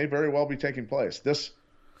stuff may very well be taking place.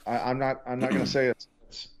 I'm not going to say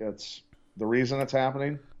it's the reason it's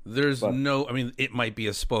happening. I mean, it might be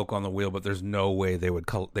a spoke on the wheel, but there's no way they would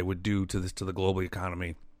do to the global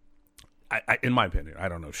economy. In my opinion, I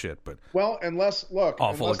don't know shit, but unless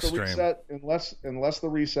the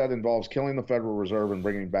reset involves killing the Federal Reserve and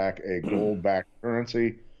bringing back a gold-backed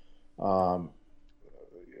currency, I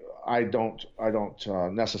don't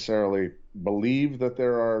necessarily believe that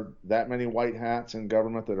there are that many white hats in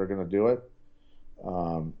government that are going to do it,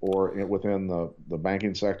 or within the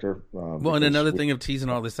banking sector. Well, and another thing of teasing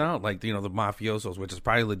all this out, like, the mafiosos, which is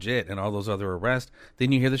probably legit, and all those other arrests.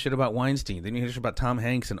 Then you hear the shit about Weinstein. Then you hear the shit about Tom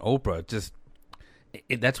Hanks and Oprah. Just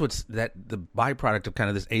that's the byproduct of kind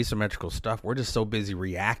of this asymmetrical stuff. We're just so busy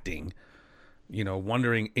reacting,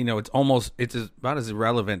 wondering. It's about as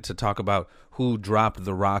irrelevant to talk about who dropped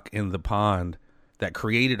the rock in the pond that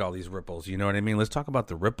created all these ripples. You know what I mean? Let's talk about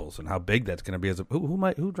the ripples and how big that's going to be.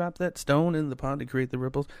 Who dropped that stone in the pond to create the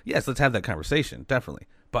ripples? Yes, let's have that conversation, definitely.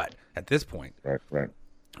 But at this point, right,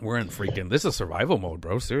 we're in this is survival mode,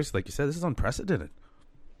 bro. Seriously, like you said, this is unprecedented.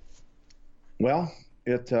 Well,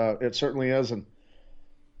 it certainly is, and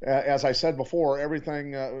as I said before,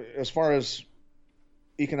 everything as far as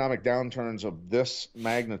economic downturns of this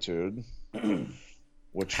magnitude,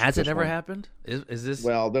 which has it ever happened? Is this?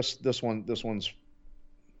 Well, this one's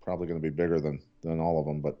probably going to be bigger than all of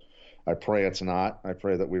them, but I pray it's not. I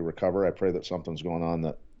pray that we recover. I pray that something's going on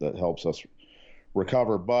that helps us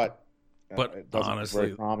recover. But it doesn't honestly, look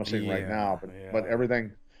very promising right now. But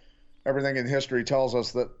everything in history tells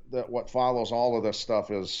us that what follows all of this stuff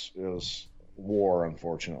is war,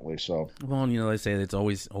 unfortunately. So, well, they say it's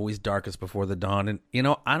always darkest before the dawn, and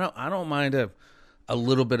I don't mind a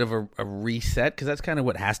little bit of a reset, because that's kind of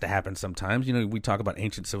what has to happen sometimes. We talk about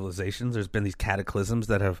ancient civilizations. There's been these cataclysms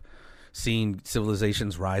that have seen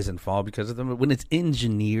civilizations rise and fall because of them. But when it's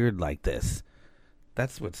engineered like this,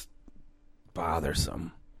 that's what's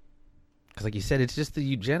bothersome. Because like you said, it's just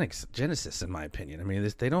the genesis, in my opinion. I mean,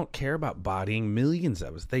 they don't care about bodying millions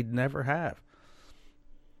of us. They never have.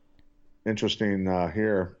 Interesting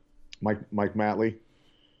here. Mike Matley.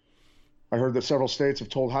 I heard that several states have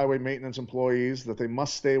told highway maintenance employees that they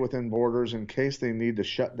must stay within borders in case they need to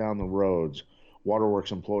shut down the roads.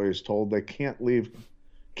 waterworks employees told they can't leave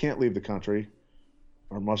the country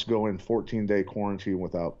or must go in 14-day quarantine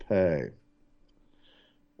without pay.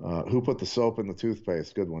 Who put the soap in the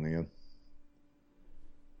toothpaste? Good one, Ian.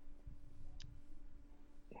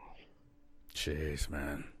 Jeez,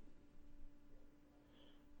 man.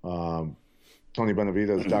 Tony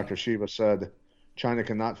Benavides, Dr. Shiva said, China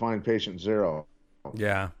cannot find patient zero.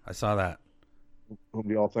 Yeah, I saw that. Whom do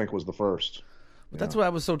you all think was the first? But that's why I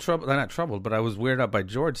was so troubled. Not troubled, but I was weirded out by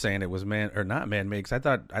George saying it was man or not man-made. 'Cause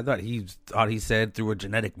I thought he said through a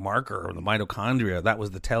genetic marker or the mitochondria that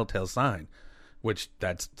was the telltale sign, which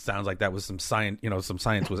that sounds like that was some science. Some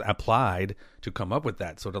science was applied to come up with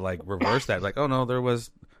that. So to like reverse that, like, oh no, there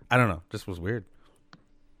was. I don't know. Just was weird.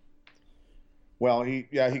 Well, he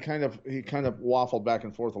kind of waffled back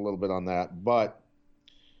and forth a little bit on that, but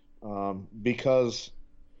because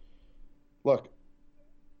look,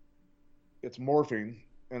 it's morphing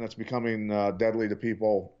and it's becoming deadly to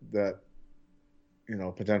people that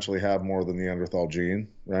potentially have more than the Neanderthal gene,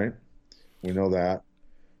 right? We know that.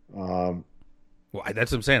 Well,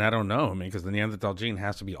 that's what I'm saying. I don't know. I mean, because the Neanderthal gene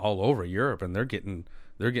has to be all over Europe, and they're getting.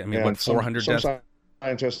 I mean, what 400 deaths?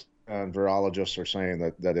 Scientists and virologists are saying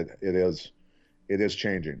that it is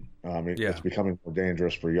changing. It's becoming more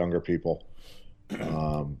dangerous for younger people.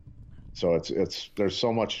 So there's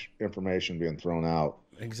so much information being thrown out.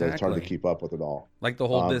 Exactly. It's hard to keep up with it all. Like the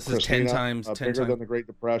whole this is 10 times bigger than the Great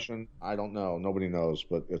Depression. I don't know. Nobody knows,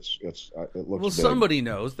 but it looks. Well, big. somebody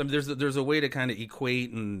knows. There's a way to kind of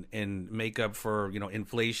equate and make up for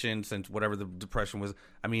inflation since whatever the Depression was.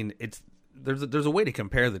 I mean, there's a way to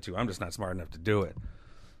compare the two. I'm just not smart enough to do it.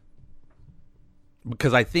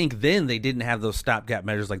 Because I think then they didn't have those stopgap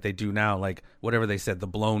measures like they do now, like whatever they said, the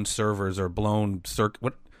blown servers or blown circuit.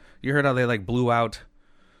 What you heard how they like blew out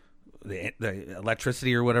the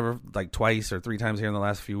electricity or whatever like twice or three times here in the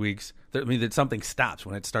last few weeks. I mean, that something stops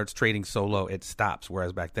when it starts trading so low, it stops.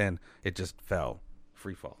 Whereas back then it just fell,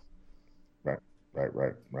 free fall. Right.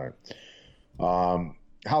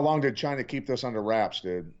 How long did China keep this under wraps,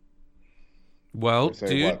 dude? Well,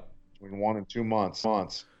 dude, between 1 and 2 months.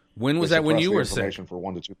 When was that when you were sick? For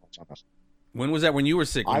 1 to 2 months on this. When was that when you were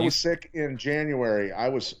sick? I was sick in January. I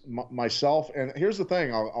was myself, and here's the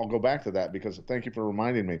thing. I'll go back to that because thank you for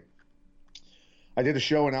reminding me. I did a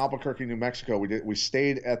show in Albuquerque, New Mexico. We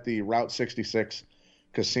stayed at the Route 66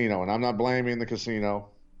 casino, and I'm not blaming the casino.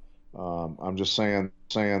 I'm just saying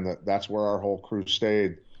that that's where our whole crew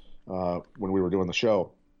stayed when we were doing the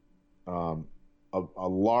show. A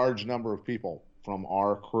large number of people from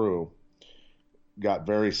our crew got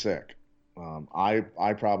very sick.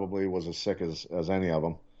 I probably was as sick as any of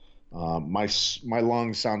them. My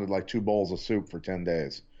lungs sounded like 2 bowls of soup for 10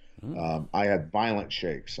 days. I had violent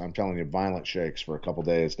shakes. I'm telling you, violent shakes for a couple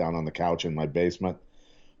days down on the couch in my basement.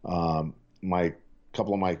 My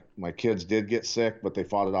couple of my kids did get sick, but they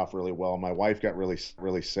fought it off really well. My wife got really,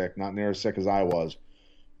 really sick, not near as sick as I was,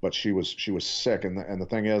 but she was sick. And the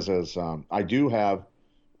thing is I do have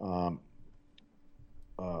an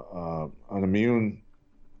immune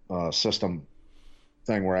system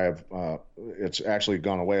thing where I have it's actually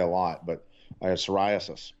gone away a lot, but I have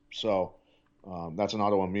psoriasis. So that's an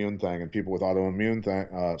autoimmune thing, and people with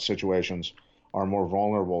autoimmune situations are more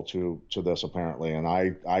vulnerable to this apparently. And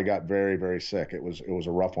I got very, very sick. It was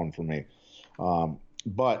a rough one for me.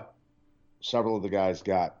 But several of the guys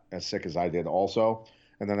got as sick as I did also.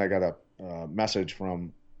 And then I got a message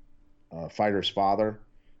from a fighter's father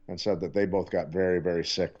and said that they both got very, very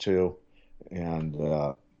sick too. And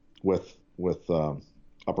with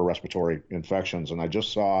upper respiratory infections. And I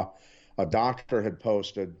just saw a doctor had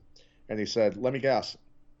posted, and he said, let me guess,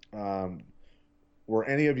 were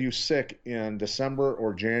any of you sick in December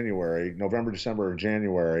or January, November, December, or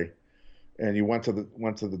January, and you went to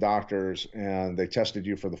the doctors and they tested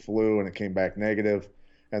you for the flu and it came back negative,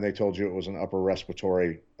 and they told you it was an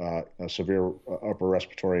a severe upper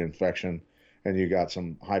respiratory infection, and you got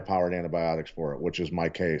some high-powered antibiotics for it, which is my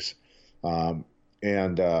case. And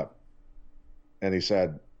he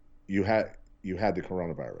said, you had the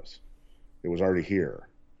coronavirus. It was already here.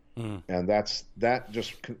 And that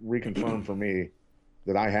just reconfirmed for me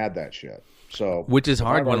that I had that shit. So, which is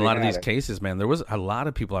hard when a lot of these cases, man. There was a lot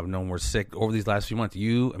of people I've known were sick over these last few months.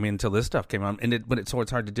 Until this stuff came on, so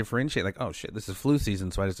it's hard to differentiate. Like, oh shit, this is flu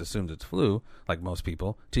season, so I just assumed it's flu, like most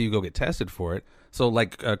people, till you go get tested for it. So,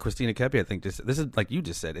 like Christina Kepi, I think this is like you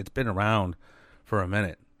just said, it's been around for a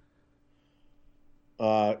minute.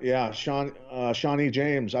 Shawnee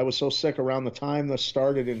James. I was so sick around the time this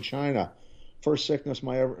started in China. First sickness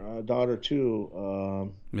my daughter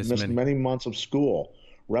too. Missed many months of school.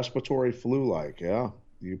 Respiratory flu-like. Yeah,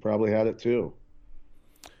 you probably had it too.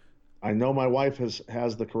 I know my wife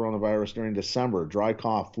has the coronavirus during December. Dry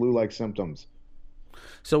cough, flu-like symptoms.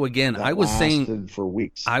 So again, That I was saying lasted for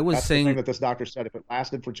weeks. That's the thing that this doctor said. If it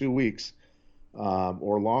lasted for 2 weeks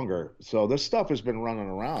or longer, so this stuff has been running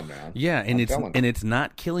around, man. Yeah, and it's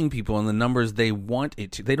not killing people in the numbers they want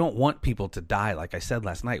it to. They don't want people to die. Like I said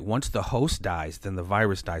last night, once the host dies, then the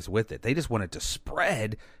virus dies with it. They just want it to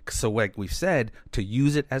spread. So, like we've said, to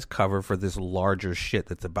use it as cover for this larger shit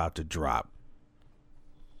that's about to drop.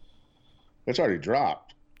 It's already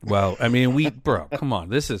dropped. Well, I mean, bro, come on.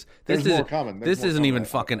 This more coming. This isn't even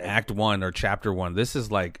fucking Act 1 or Chapter 1. This is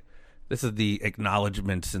the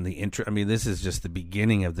acknowledgments and the intro. I mean, this is just the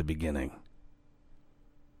beginning of the beginning.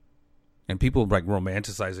 And people like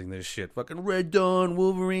romanticizing this shit. Fucking Red Dawn,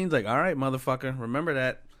 Wolverines. Like, all right, motherfucker, remember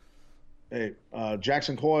that. Hey,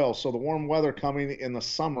 Jackson Coyle. So the warm weather coming in the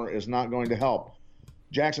summer is not going to help.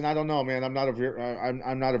 Jackson, I don't know, man. I'm not a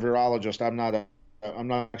virologist. I'm not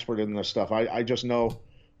an expert in this stuff. I just know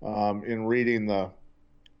in reading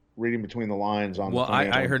between the lines on. Well,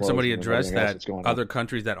 I heard somebody address that other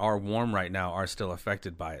countries that are warm right now are still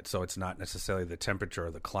affected by it. So it's not necessarily the temperature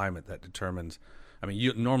or the climate that determines. I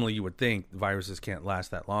mean, normally you would think viruses can't last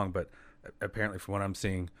that long, but apparently, from what I'm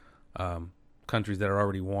seeing, countries that are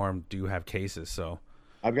already warm do have cases. So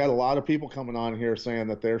I've got a lot of people coming on here saying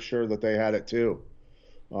that they're sure that they had it too.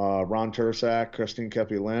 Ron Tursak, Christine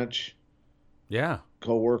Kepi-Lynch. Yeah.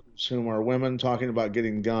 Co-workers whom are women talking about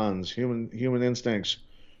getting guns. Human instincts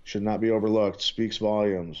should not be overlooked. Speaks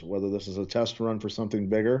volumes. Whether this is a test run for something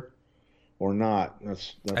bigger or not.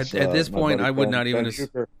 That's at this point, I would not even.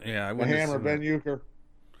 I wouldn't. Hammer, Ben Euchre.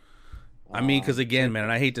 I mean, because again, man,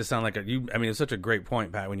 and I hate to sound like I mean, it's such a great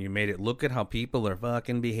point, Pat, when you made it. Look at how people are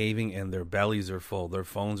fucking behaving, and their bellies are full. Their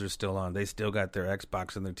phones are still on. They still got their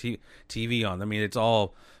Xbox and their TV on. I mean, it's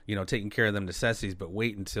all, taking care of them necessities. But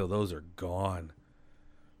wait until those are gone.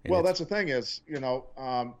 And well, that's the thing is,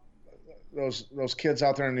 those kids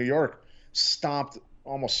out there in New York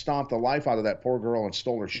almost stomped the life out of that poor girl and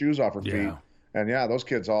stole her shoes off her feet. And yeah, those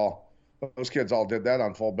kids all did that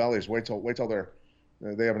on full bellies. Wait till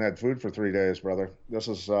they haven't had food for 3 days, brother. This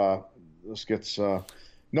gets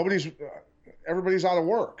everybody's out of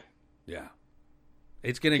work. Yeah.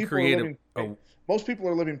 It's going to create most people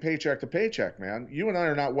are living paycheck to paycheck, man. You and I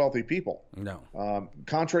are not wealthy people. No.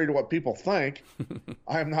 Contrary to what people think,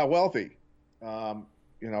 I am not wealthy. I'm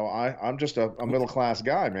just a middle-class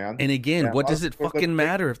guy, man. And again, what does it fucking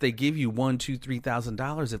matter if they give you $1,000, $2,000,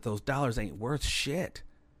 $3,000 if those dollars ain't worth shit?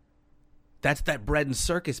 That's that bread and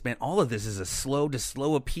circus, man. All of this is a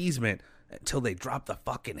slow appeasement until they drop the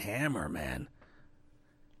fucking hammer, man.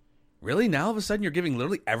 Really? Now all of a sudden you're giving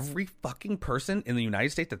literally every fucking person in the United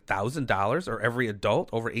States $1,000 or every adult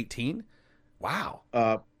over 18? Wow.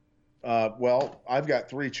 Well, I've got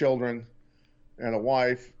 3 children and a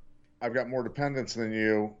wife. I've got more dependents than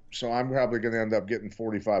you, so I'm probably going to end up getting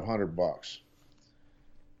 $4,500.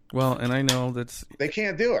 Well, and I know they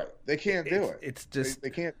can't do it. They can't do it. It's just they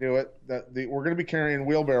can't do it. We're going to be carrying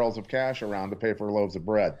wheelbarrows of cash around to pay for loaves of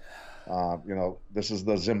bread. This is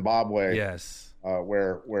the Zimbabwe. Yes.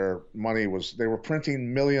 Where money was, they were printing $1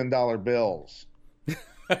 million bills.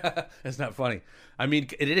 It's not funny. I mean,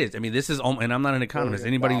 it is. I mean, this is, and I'm not an economist.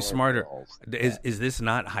 Anybody who's smarter, is this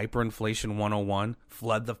not hyperinflation 101?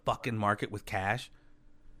 Flood the fucking market with cash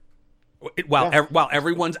while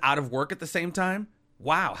everyone's out of work at the same time.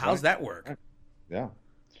 Wow, how's that work? Yeah.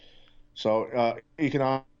 So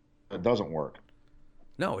economics, it doesn't work.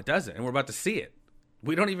 No, it doesn't, and we're about to see it.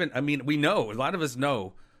 We don't even. I mean, we know. A lot of us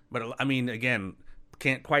know, but I mean, again,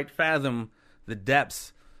 can't quite fathom the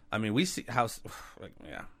depths. I mean, we see how.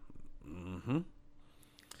 Yeah. Mm-hmm.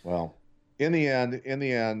 Well, in the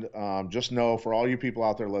end, just know, for all you people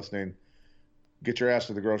out there listening, get your ass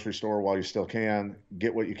to the grocery store while you still can.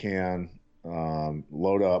 Get what you can.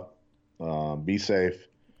 Load up. Be safe.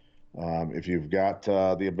 If you've got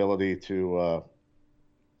the ability to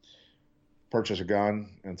purchase a gun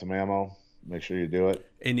and some ammo, make sure you do it.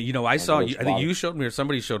 And, I saw, I think you showed me or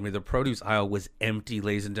somebody showed me the produce aisle was empty,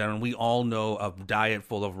 ladies and gentlemen. We all know a diet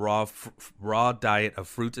full of raw diet of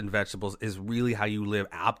fruits and vegetables is really how you live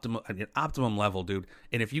at an optimum level, dude.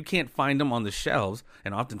 And if you can't find them on the shelves,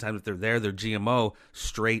 and oftentimes if they're there, they're GMO,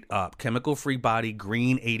 straight up. Chemical-free body,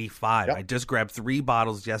 green 85. Yep. I just grabbed 3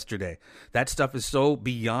 bottles yesterday. That stuff is so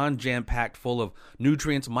beyond jam-packed full of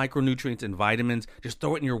nutrients, micronutrients, and vitamins. Just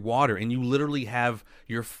throw it in your water, and you literally have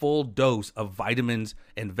your full dose of vitamins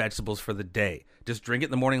and vegetables for the day. Just drink it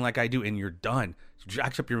in the morning like I do, and you're done.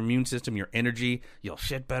 Jacks up your immune system, your energy. You'll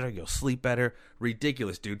shit better. You'll sleep better.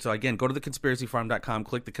 Ridiculous, dude. So again, go to theconspiracyfarm.com,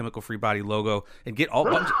 click the Chemical Free Body logo, and get all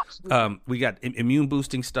bunch. We got immune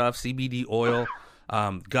boosting stuff, CBD oil.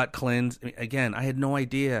 Gut cleanse. I mean, again, I had no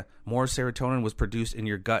idea more serotonin was produced in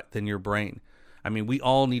your gut than your brain. I mean, we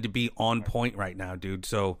all need to be on point right now, dude.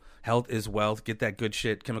 So health is wealth. Get that good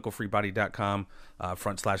shit. ChemicalFreeBody.com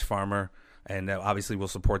 /farmer. And obviously we'll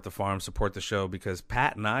support the farm, support the show, because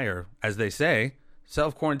Pat and I are, as they say,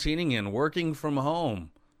 self-quarantining and working from home.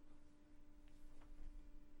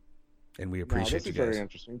 And we appreciate you guys. This is very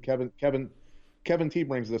interesting. Kevin T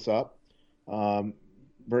brings this up.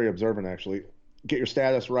 Very observant, actually. Get your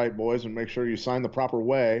status right, boys, and make sure you sign the proper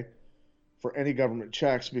way for any government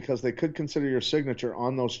checks, because they could consider your signature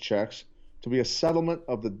on those checks to be a settlement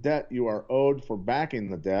of the debt you are owed for backing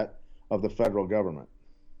the debt of the federal government.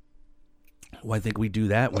 Well, I think we do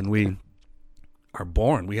that when we are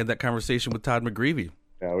born. We had that conversation with Todd McGreevy.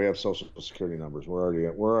 Yeah, we have social security numbers. We're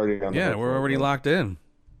already on. Yeah, we're already locked in.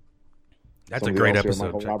 That's a great episode.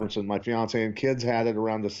 Michael Robertson, my fiance and kids had it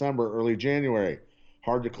around December, early January.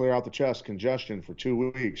 Hard to clear out the chest, congestion for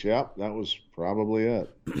 2 weeks. Yep, that was probably it.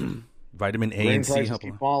 Vitamin A Grain and C prices help.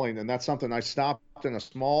 keep falling, and that's something. I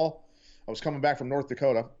was coming back from North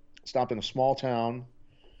Dakota, stopped in a small town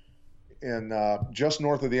in just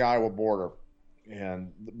north of the Iowa border,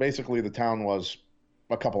 and basically the town was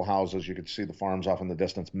a couple houses. You could see the farms off in the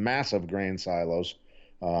distance, massive grain silos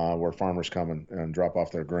where farmers come and drop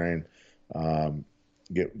off their grain,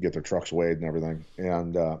 get their trucks weighed and everything.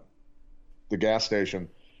 And the gas station,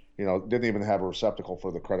 didn't even have a receptacle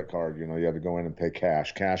for the credit card. You had to go in and pay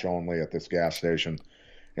cash only at this gas station,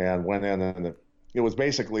 and went in, and it was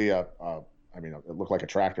basically it looked like a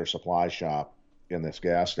Tractor Supply shop in this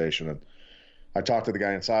gas station. And I talked to the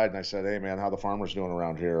guy inside, and I said, "Hey, man, how the farmers doing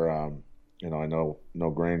around here? I know no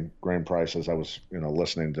grain prices. I was,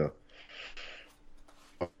 listening to,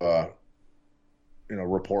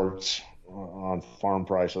 reports on farm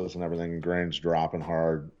prices and everything. Grain's dropping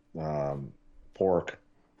hard. Pork."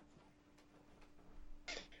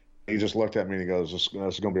 He just looked at me and he goes, "This is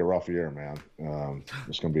going to be a rough year, man.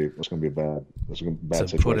 It's going to be a bad situation."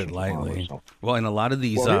 To put it lightly. Well, and a lot of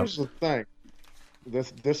these. Well, here's the thing.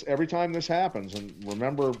 This every time this happens, and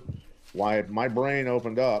remember why my brain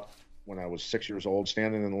opened up when I was 6 years old,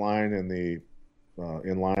 standing in line at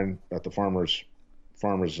the Farmers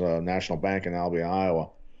National Bank in Albia, Iowa.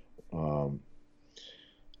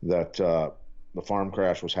 That the farm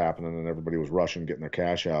crash was happening and everybody was rushing, getting their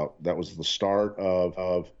cash out. That was the start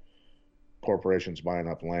of corporations buying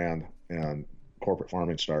up land and corporate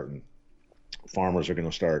farming starting. Farmers are going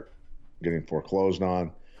to start getting foreclosed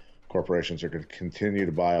on. Corporations are going to continue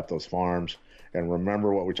to buy up those farms. And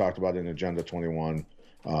remember what we talked about in Agenda 21.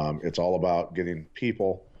 It's all about getting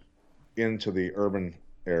people into the urban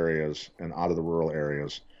areas and out of the rural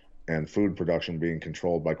areas, and food production being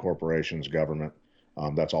controlled by corporations, government.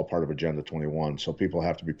 That's all part of Agenda 21. So people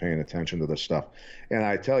have to be paying attention to this stuff. And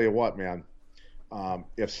I tell you what, man,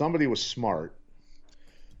 if somebody was smart,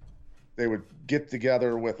 they would get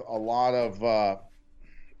together with a lot of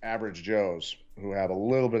average Joes who have a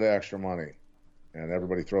little bit of extra money, and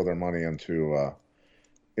everybody throw their money into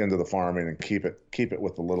the farming and keep it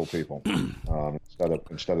with the little people instead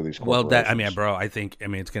of these corporations. Well, bro, I think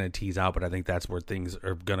it's going to tease out, but I think that's where things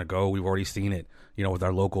are going to go. We've already seen it, with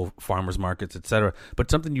our local farmers markets, etc.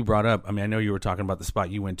 But something you brought up, I know you were talking about the spot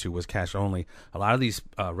you went to was cash only. A lot of these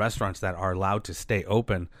restaurants that are allowed to stay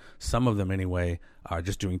open, some of them anyway, are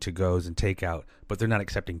just doing to-goes and takeout, but they're not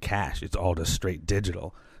accepting cash. It's all just straight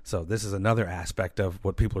digital. So this is another aspect of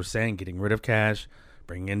what people are saying, getting rid of cash,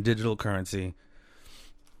 bringing in digital currency.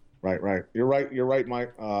 Right. You're right,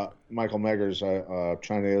 Mike. Michael Meggers.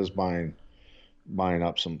 China is buying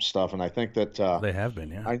up some stuff, and I think that they have been.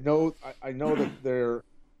 Yeah, I know that they're.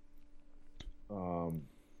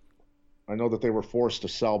 I know that they were forced to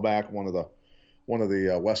sell back one of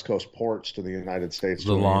the West Coast ports to the United States.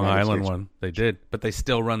 The Long Island one. They did, but they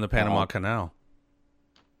still run the Panama Canal.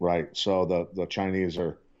 Right. So the Chinese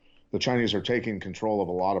are taking control of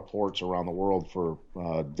a lot of ports around the world for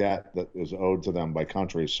debt that is owed to them by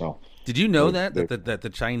countries. So, did you know that the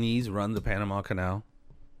Chinese run the Panama Canal?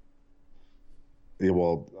 Yeah,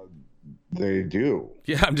 well, they do.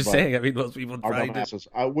 Yeah, I'm just saying. Most people probably did.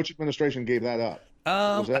 Which administration gave that up?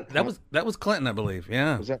 That was Clinton, I believe.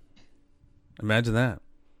 Yeah. Was that? Imagine that.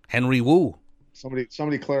 Henry Wu. Somebody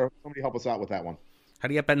help us out with that one.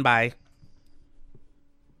 Hurry up and buy.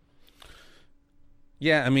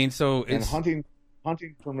 Yeah, so it's... And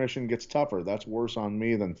hunting permission gets tougher. That's worse on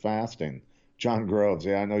me than fasting. John Groves,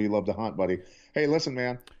 yeah, I know you love to hunt, buddy. Hey, listen,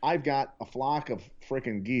 man, I've got a flock of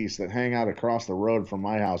freaking geese that hang out across the road from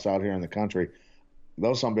my house out here in the country.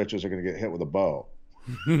 Those sumbitches are going to get hit with a bow.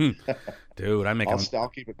 Dude, I'll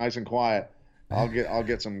keep it nice and quiet I'll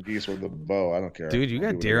get some geese with a bow. I don't care, Dude. You I'll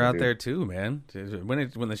got do deer whatever I out do. there too, man.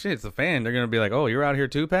 When the shit hits the fan, they're gonna be like, "Oh, you're out here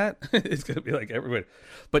too, Pat." It's gonna be like everybody.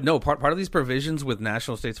 But no, part of these provisions with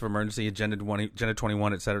national states of emergency, Agenda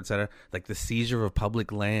 21, et cetera, like the seizure of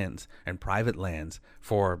public lands and private lands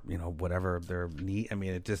for whatever their need. I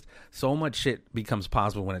mean, it just so much shit becomes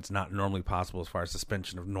possible when it's not normally possible as far as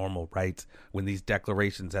suspension of normal rights when these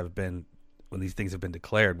declarations have been. When these things have been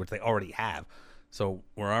declared, which they already have. So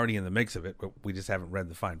we're already in the mix of it, but we just haven't read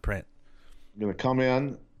the fine print. Going to come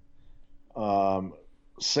in,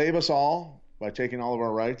 save us all by taking all of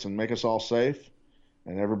our rights and make us all safe,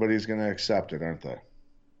 and everybody's going to accept it, aren't they?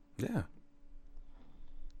 Yeah.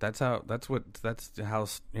 That's how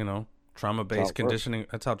trauma-based conditioning,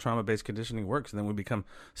 that's how trauma-based conditioning works. And then we become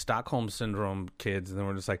Stockholm syndrome kids, and then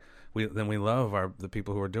we're just like, we love the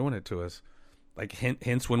people who are doing it to us. Like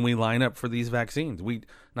hence when we line up for these vaccines,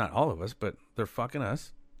 not all of us, but they're fucking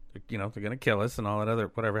us. They're going to kill us and all that other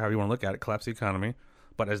whatever, however you want to look at it, collapse the economy.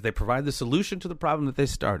 But as they provide the solution to the problem that they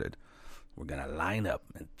started, we're going to line up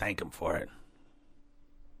and thank them for it.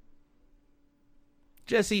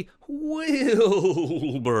 Jesse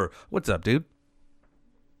Wilbur, what's up, dude?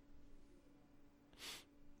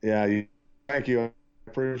 Yeah, thank you. I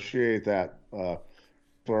appreciate that.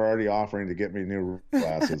 For already offering to get me new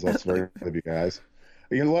glasses. That's very good of you guys.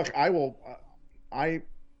 Look, I will. I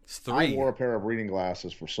wore a pair of reading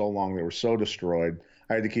glasses for so long; they were so destroyed.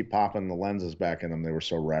 I had to keep popping the lenses back in them; they were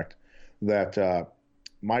so wrecked that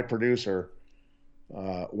my producer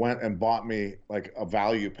went and bought me like a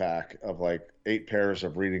value pack of like 8 pairs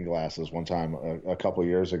of reading glasses one time a couple of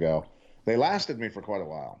years ago. They lasted me for quite a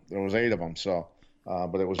while. There was 8 of them, so.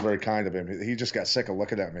 But it was very kind of him. He just got sick of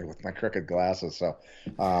looking at me with my crooked glasses. So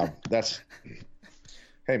that's,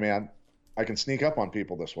 hey, man, I can sneak up on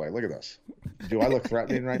people this way. Look at this. Do I look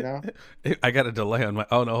threatening right now? I got a delay on my.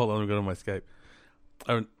 Oh no, hold on. Let me go to my Skype.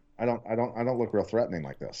 I don't look real threatening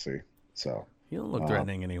like this. See, so you don't look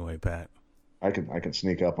threatening anyway, Pat. I can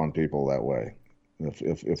sneak up on people that way.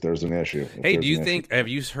 If there's an issue. Hey, do you think, have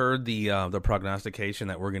you heard the prognostication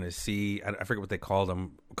that we're going to see, I forget what they called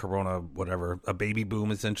them, corona, whatever, a baby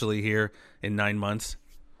boom essentially here in 9 months?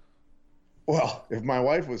 Well, if my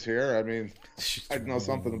wife was here, I mean, I'd know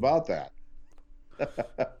something about that.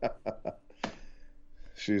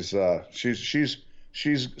 She's supposed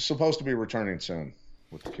to be returning soon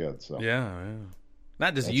with the kids. So. Yeah.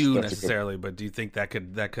 Not just you necessarily, but do you think that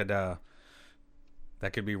could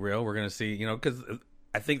be real? We're going to see, because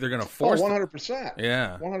I think they're going to force. 100%.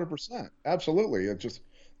 Yeah. 100%. Absolutely.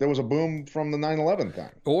 There was a boom from the 9/11 thing.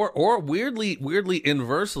 Or weirdly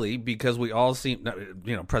inversely, because we all seem,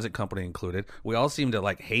 present company included, we all seem to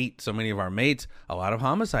like hate so many of our mates. A lot of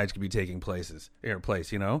homicides could be taking place,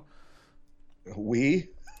 We?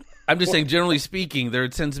 I'm just saying, generally speaking, there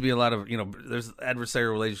tends to be a lot of, there's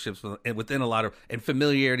adversarial relationships within a lot of, and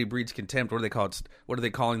familiarity breeds contempt. What do they call it? What are they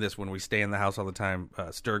calling this when we stay in the house all the time?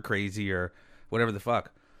 Stir crazy or whatever the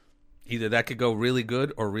fuck. Either that could go really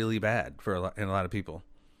good or really bad in a lot of people.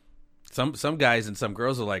 Some guys and some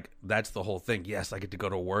girls are like, that's the whole thing. Yes, I get to go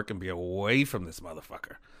to work and be away from this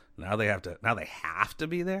motherfucker. Now they have to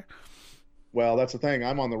be there. Well, that's the thing.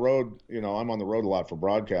 I'm on the road, I'm on the road a lot for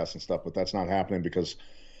broadcasts and stuff, but that's not happening because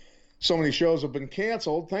so many shows have been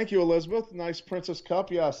canceled. Thank you, Elizabeth. Nice Princess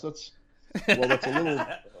Cup. Yes, that's a little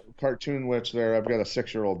cartoon witch there. I've got a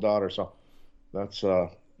 6-year-old daughter, so that's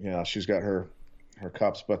she's got her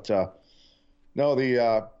cups. But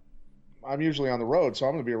no, I'm usually on the road, so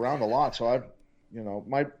I'm going to be around a lot. So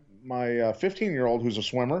my 15-year-old who's a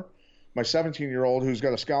swimmer, my 17-year-old who's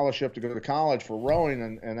got a scholarship to go to college for rowing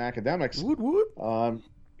and academics. The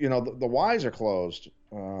Ys are closed.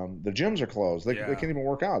 The gyms are closed. They can't even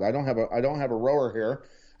work out. I don't have a rower here.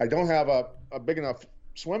 I don't have a big enough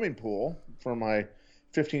swimming pool for my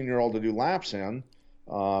 15-year-old to do laps in.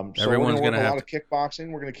 So Everyone's we're going to have a lot of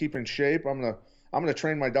kickboxing. We're going to keep in shape. I'm going to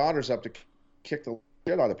train my daughters up to kick the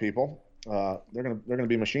shit out of people. They're going to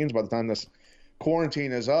be machines by the time this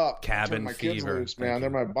quarantine is up. Cabin my fever. Kids loose, man. They're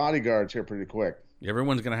my bodyguards here pretty quick.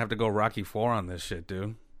 Everyone's going to have to go Rocky IV on this shit,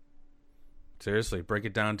 dude. Seriously, break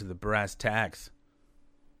it down to the brass tacks.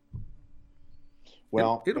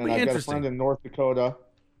 Well, it'll be I've interesting. got a friend in North Dakota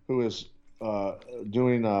who is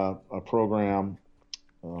doing a program.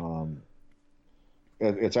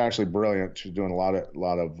 It's actually brilliant. She's doing a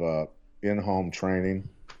lot of in-home training,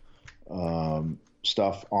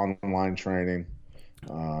 stuff, online training.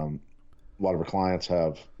 A lot of her clients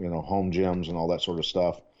have home gyms and all that sort of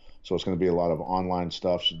stuff. So it's going to be a lot of online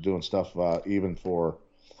stuff. She's doing stuff even for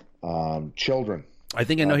children I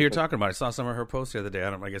think I know who you're talking about. I saw some of her posts the other day.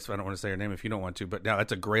 I guess I don't want to say her name if you don't want to, but now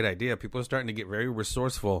that's a great idea. People are starting to get very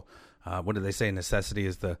resourceful. What do they say? Necessity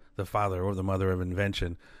is the father or the mother of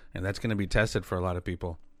invention, and that's going to be tested for a lot of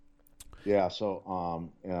people. Yeah. So,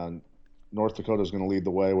 and North Dakota is going to lead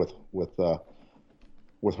the way with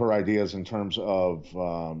her ideas in terms of,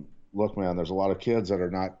 look, man, there's a lot of kids that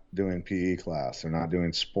are not doing PE class. They're not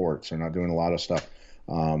doing sports. They're not doing a lot of stuff.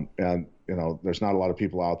 And, there's not a lot of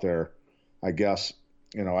people out there. I guess,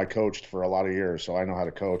 I coached for a lot of years, so I know how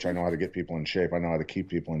to coach. I know how to get people in shape. I know how to keep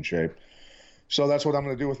people in shape. So that's what I'm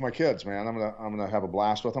going to do with my kids, man. I'm going to have a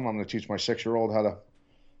blast with them. I'm going to teach my 6-year-old how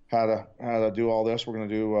to do all this. We're going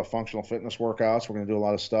to do functional fitness workouts. We're going to do a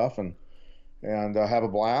lot of stuff and have a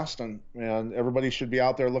blast. And everybody should be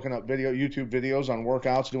out there looking up YouTube videos on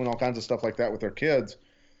workouts, doing all kinds of stuff like that with their kids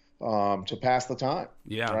to pass the time.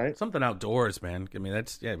 Yeah, right? Something outdoors, man. I mean,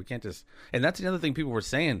 we can't just. And that's the other thing people were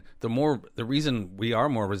saying. The reason we are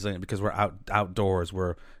more resilient because we're outdoors.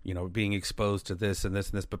 We're being exposed to this and this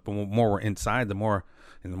and this. But the more we're inside, the more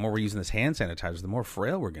we're using this hand sanitizer, the more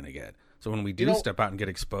frail we're going to get. So when we do step out and get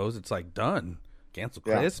exposed, it's like done. Cancel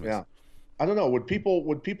Christmas. Yeah. I don't know. Would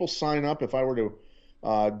people sign up if I were to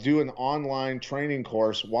do an online training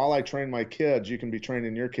course while I train my kids? You can be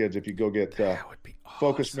training your kids if you go get that would be awesome.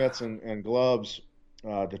 Focus mitts and gloves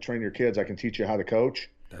to train your kids. I can teach you how to coach.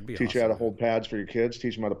 That'd be teach awesome. you how to hold pads for your kids.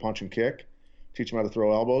 Teach them how to punch and kick. Teach them how to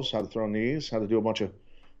throw elbows, how to throw knees, how to do a bunch of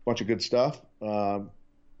good stuff. We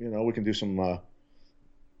can do some.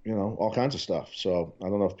 All kinds of stuff. So I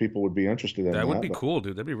don't know if people would be interested in that. That would be cool,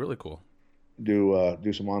 dude. That'd be really cool. Do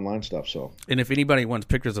some online stuff. So. And if anybody wants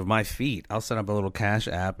pictures of my feet, I'll set up a little Cash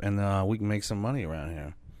App and we can make some money around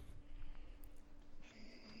here.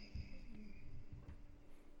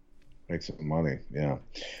 Make some money, yeah.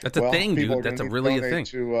 That's a thing, dude. That's really a thing.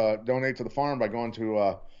 Donate to the farm by going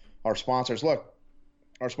to our sponsors. Look,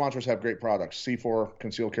 our sponsors have great products. C4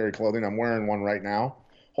 concealed carry clothing. I'm wearing one right now.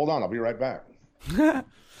 Hold on, I'll be right back.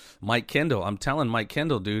 Mike Kendall. I'm telling Mike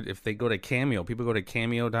Kendall, dude, if they go to Cameo, people go to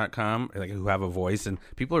cameo.com, who have a voice, and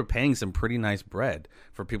people are paying some pretty nice bread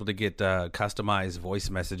for people to get customized voice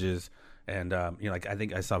messages. And, I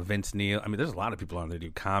think I saw Vince Neil. I mean, there's a lot of people on there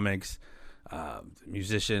do comics,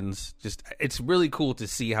 musicians. Just, it's really cool to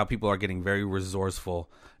see how people are getting very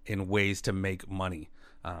resourceful in ways to make money,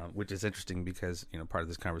 which is interesting because, part of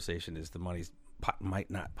this conversation is the money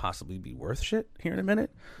might not possibly be worth shit here in a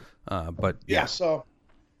minute. But yeah, so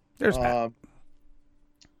there's that.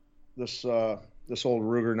 This old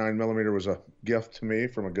Ruger 9mm was a gift to me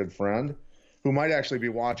from a good friend who might actually be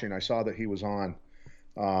watching. I saw that he was on,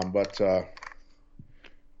 but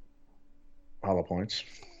hollow points.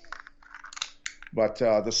 But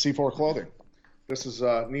the C4 clothing, this is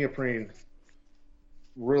neoprene,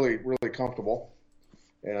 really, really comfortable,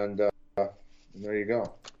 and there you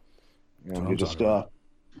go. And you just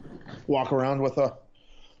walk around with a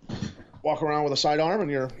sidearm,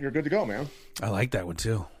 and you're good to go, man. I like that one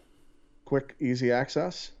too. Quick, easy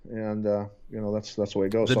access, and that's the way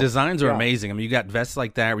it goes. The designs are amazing. I mean, you got vests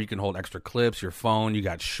like that where you can hold extra clips, your phone. You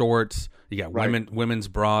got shorts. You got women's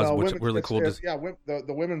bras, which are really cool. The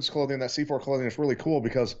women's clothing, that C4 clothing, is really cool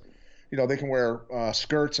because they can wear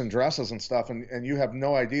skirts and dresses and stuff, and you have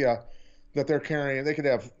no idea that they're carrying. They could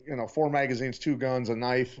have 4 magazines, 2 guns, a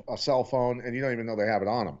knife, a cell phone, and you don't even know they have it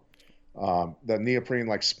on them. The neoprene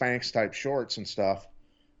like Spanx type shorts and stuff,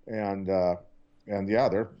 and yeah,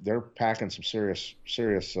 they're packing some serious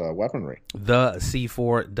weaponry. The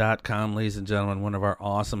C4.com, ladies and gentlemen, one of our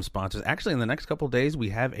awesome sponsors. Actually, in the next couple of days, we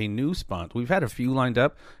have a new sponsor. We've had a few lined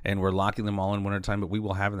up, and we're locking them all in wintertime, but we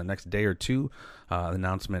will have in the next day or two an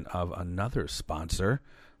announcement of another sponsor.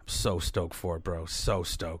 I'm so stoked for it, bro. So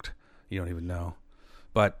stoked. You don't even know.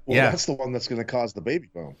 But that's the one that's going to cause the baby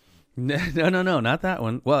boom. No, not that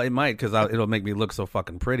one. Well, it might because it'll make me look so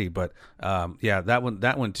fucking pretty. But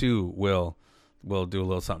that one too will do a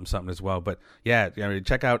little something as well. But yeah,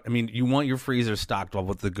 check out. I mean, you want your freezer stocked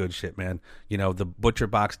with the good shit, man. The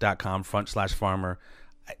butcherbox.com /farmer.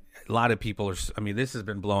 A lot of people are. I mean, this has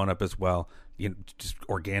been blowing up as well. Just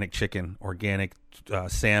organic chicken, organic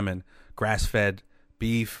salmon, grass-fed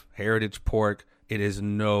beef, heritage pork. It is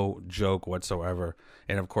no joke whatsoever.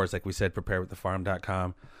 And of course, like we said,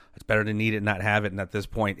 preparewiththefarm.com. It's better to need it, not have it. And at this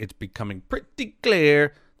point, it's becoming pretty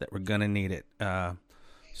clear that we're going to need it.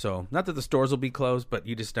 So not that the stores will be closed, but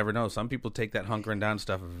you just never know. Some people take that hunkering down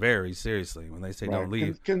stuff very seriously when they say don't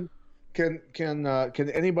leave. Can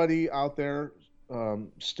anybody out there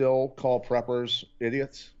still call preppers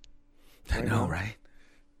idiots? I know, right?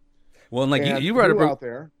 Well, and like you brought up out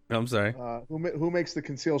there. I'm sorry. Who makes the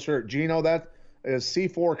concealed shirt? Gino, is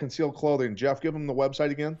C4 Concealed Clothing. Jeff, give them the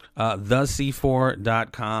website again.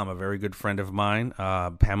 TheC4.com. A very good friend of mine,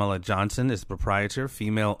 Pamela Johnson, is the proprietor,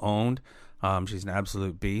 female owned. She's an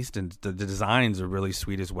absolute beast, and the designs are really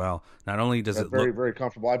sweet as well. Not only does it very, look very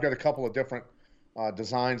comfortable. I've got a couple of different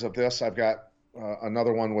designs of this. I've got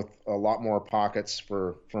another one with a lot more pockets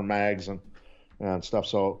for mags and stuff.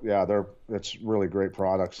 So yeah, it's really great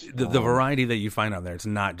products. the variety that you find on there. It's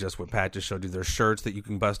not just what Pat just showed you. There's shirts that you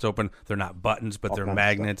can bust open. They're not buttons, but they're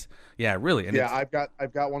magnets. Yeah, really. And yeah,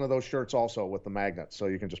 I've got one of those shirts also with the magnets, so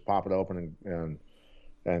you can just pop it open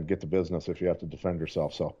and get to business if you have to defend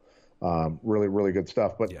yourself. So really, really good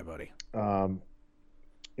stuff. But yeah, buddy. There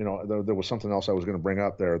was something else I was going to bring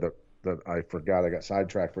up there that I forgot. I got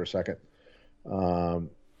sidetracked for a second.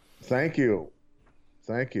 Thank you.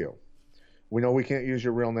 We know we can't use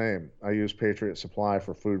your real name. I use Patriot Supply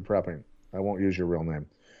for food prepping. I won't use your real name.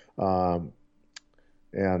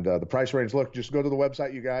 And the price range, look, just go to the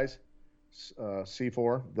website, you guys.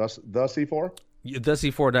 C4, the C4?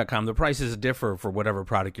 TheC4.com. The prices differ for whatever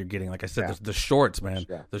product you're getting. Like I said, the shorts, man.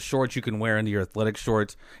 Yeah. The shorts you can wear into your athletic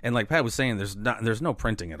shorts. And like Pat was saying, there's no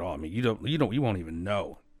printing at all. I mean, you won't even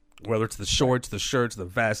know. Whether it's the shorts, the shirts, the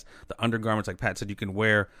vest, the undergarments, like Pat said, you can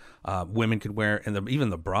wear, women could wear, and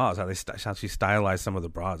even the bras. How she stylized some of the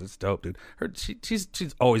bras, it's dope, dude. She's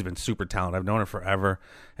always been super talented. I've known her forever,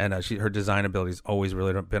 and her design ability's always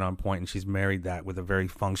really been on point. And she's married that with a very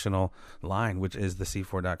functional line, which is the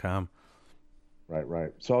C4.com.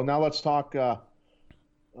 Right. So now let's talk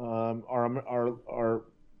our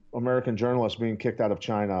American journalists being kicked out of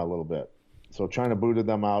China a little bit. So China booted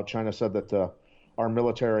them out. China said that our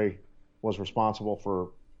military was responsible for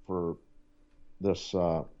this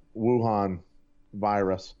Wuhan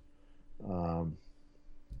virus.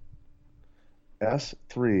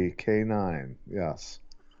 S3K9, yes.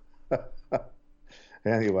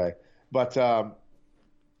 Anyway, but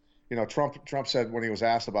Trump said when he was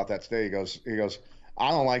asked about that today, he goes,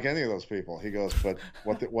 I don't like any of those people. He goes, but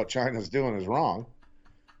what China's doing is wrong.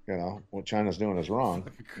 What China's doing is wrong.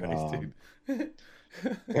 Christ, dude.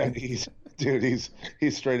 And he's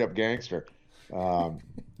straight up gangster.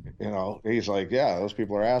 He's like, yeah, those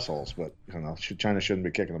people are assholes, but China shouldn't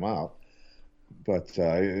be kicking them out. But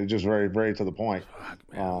it's just very, very to the point.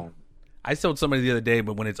 Fuck, I told somebody the other day,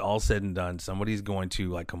 but when it's all said and done, somebody's going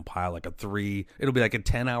to compile it'll be like a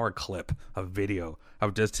 10-hour clip of video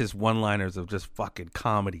of just his one-liners of just fucking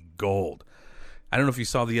comedy gold. I don't know if you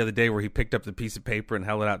saw the other day where he picked up the piece of paper and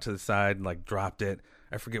held it out to the side and dropped it.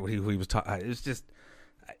 I forget what he was talking.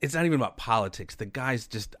 It's not even about politics. The guy's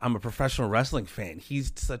I'm a professional wrestling fan.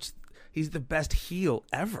 He's the best heel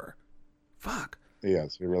ever. Fuck. He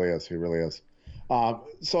is. He really is.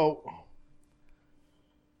 So,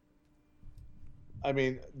 I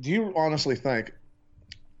mean, do you honestly think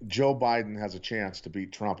Joe Biden has a chance to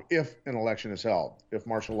beat Trump if an election is held, if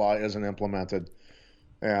martial law isn't implemented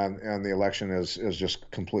and the election is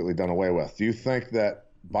just completely done away with? Do you think that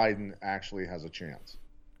Biden actually has a chance?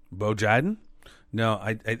 Bo Biden? No,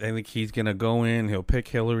 I think he's gonna go in. He'll pick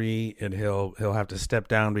Hillary, and he'll have to step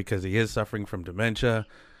down because he is suffering from dementia.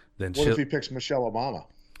 Then what if he picks Michelle Obama?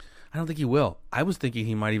 I don't think he will. I was thinking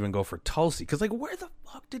he might even go for Tulsi because, where the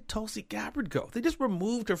fuck did Tulsi Gabbard go? They just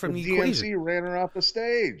removed her from the equation. DNC ran her off the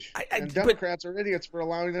stage, and Democrats are idiots for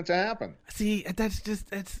allowing it to happen. See, I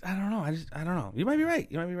don't know. I don't know. You might be right.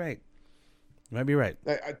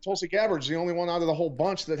 Tulsi Gabbard's the only one out of the whole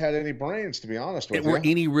bunch that had any brains, to be honest with you. Or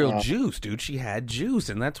any real juice, dude. She had juice,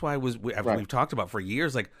 and that's why we've talked about for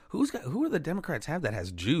years. Who are the Democrats have that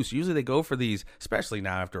has juice? Usually they go for these, especially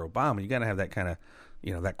now after Obama. You got to have that kind of,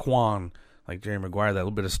 that Quan, like Jerry Maguire, that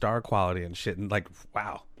little bit of star quality and shit. And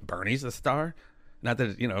wow, Bernie's a star. Not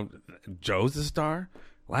that Joe's a star.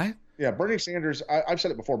 What? Yeah, Bernie Sanders. I've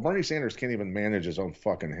said it before. Bernie Sanders can't even manage his own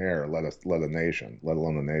fucking hair, let alone a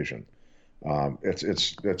nation.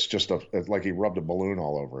 It's just like he rubbed a balloon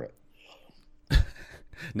all over it.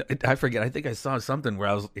 No, I forget. I think I saw something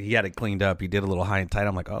where he had it cleaned up. He did a little high and tight.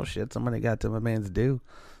 I'm like, oh shit, somebody got to my man's due.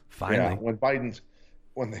 Finally. Yeah,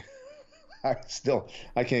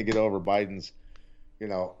 I can't get over Biden's.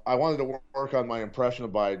 I wanted to work on my impression of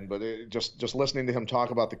Biden, but just listening to him talk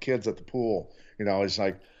about the kids at the pool, it's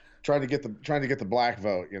like trying to get the black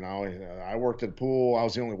vote. I worked at the pool. I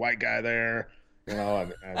was the only white guy there. And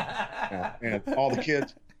all the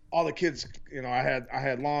kids, I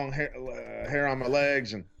had long hair on my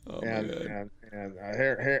legs and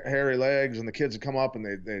hairy legs, and the kids would come up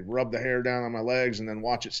and they'd rub the hair down on my legs and then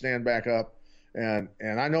watch it stand back up. And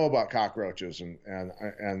I know about cockroaches and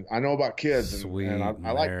I know about kids and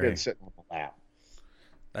I like kids sitting on my lap.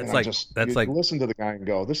 Listen to the guy and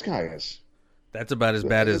go, this guy is That's about as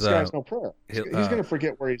bad as this guy's no prayer. He's he'll, going to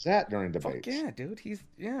forget where he's at during fuck debates. yeah, dude.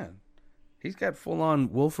 He's got full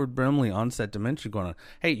on Wilford Brimley onset dementia going on.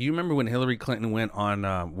 Hey, you remember when Hillary Clinton went on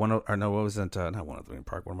not 103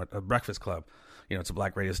 Park, Breakfast Club? You know, it's a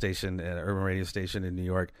black radio station, an urban radio station in New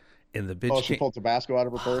York. And the bitch she pulled Tabasco out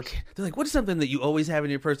of her purse. They're like, what is something that you always have in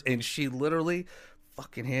your purse? And she literally,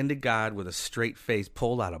 fucking hand to God, with a straight face,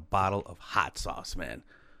 pulled out a bottle of hot sauce, man.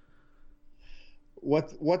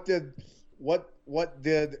 What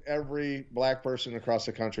did every black person across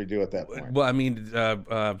the country do at that point? Well, I mean,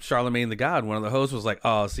 Charlemagne the God, one of the hosts, was like,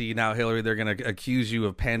 "Oh, see now, Hillary, they're going to accuse you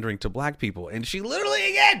of pandering to black people," and she literally,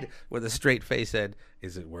 again, with a straight face, said,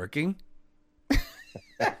 "Is it working?"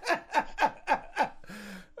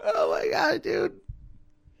 Oh my God, dude.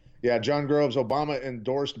 Yeah, John Groves, Obama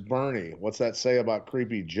endorsed Bernie. What's that say about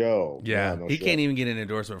Creepy Joe? Yeah, no he shit. can't even get an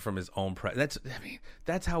endorsement from his own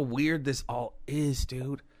that's how weird this all is,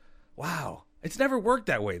 dude. Wow. It's never worked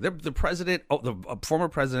that way. The president, the former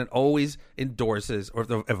president always endorses, or if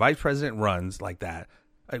the vice president runs like that.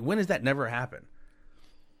 Like, when does that never happen?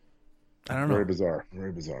 I don't know. Very bizarre.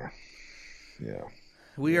 Very bizarre. Yeah.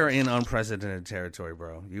 We are in unprecedented territory,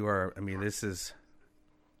 bro. You are, I mean, this is,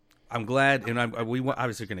 I'm glad, and we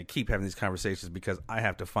obviously going to keep having these conversations because I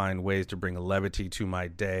have to find ways to bring a levity to my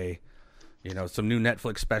day. You know, some new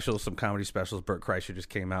Netflix specials, some comedy specials. Bert Kreischer just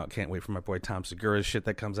came out. Can't wait for my boy Tom Segura's shit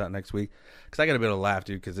that comes out next week. Because I got a bit of a laugh,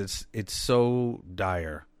 dude, because it's so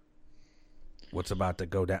dire what's about to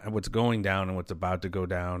go down, what's going down and what's about to go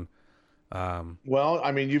down. Well,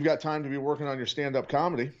 I mean, you've got time to be working on your stand-up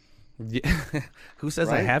comedy. Yeah. Who says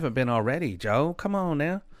I Right? haven't been already, Joe? Come on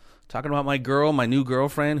now. Talking about my new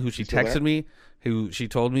girlfriend, who she still texted there? me, who she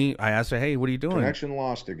told me, I asked her, hey, what are you doing? Connection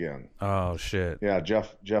lost again. Oh, shit. Yeah,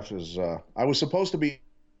 Jeff is. I was supposed to be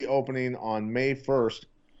opening on May 1st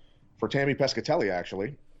for Tammy Pescatelli,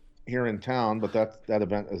 actually, here in town, but that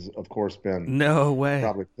event has, of course, been No way.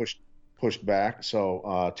 probably pushed back.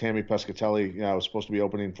 So Tammy Pescatelli, I was supposed to be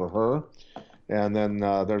opening for her, and then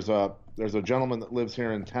there's a gentleman that lives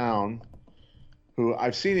here in town who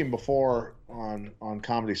I've seen him before on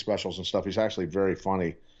comedy specials and stuff. He's actually very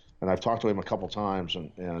funny. And I've talked to him a couple times,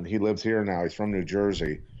 and he lives here now. He's from New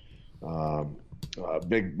Jersey.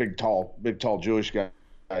 Big tall Jewish guy.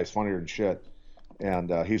 He's funnier than shit.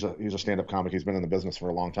 And he's a stand-up comic. He's been in the business for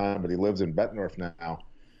a long time, but he lives in Bettendorf now.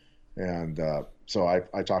 And so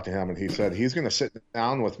I talked to him, and he said he's going to sit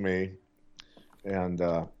down with me and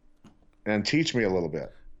teach me a little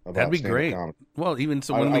bit about That'd be stand-up great. comedy. Well, even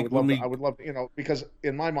so, I when would love to, because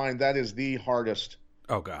in my mind that is the hardest.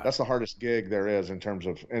 oh God, That's the hardest gig there is in terms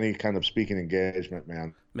of any kind of speaking engagement,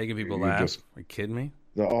 man. making people you laugh. just- Are you kidding me?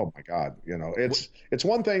 Oh my God, it's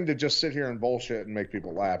one thing to just sit here and bullshit and make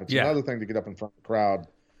people laugh. It's Yeah. another thing to get up in front of the crowd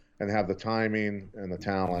and have the timing and the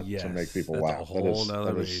talent to make Yes, people that's a laugh. whole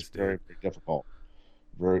nother that is beast, very, dude. very difficult.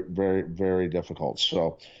 Very, very, very difficult.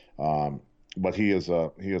 So, but he is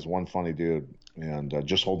one funny dude, and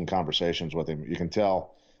just holding conversations with him, you can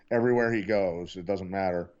tell everywhere he goes. It doesn't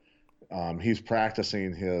matter. He's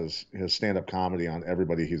practicing his stand-up comedy on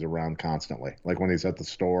everybody he's around constantly. Like when he's at the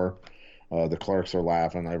store, the clerks are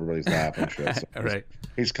laughing, everybody's laughing. Shit. So All right.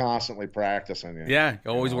 he's constantly practicing. Yeah,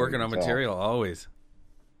 always you working can on tell. material, always.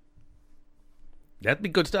 That'd be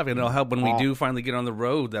good stuff, and it'll help when we do finally get on the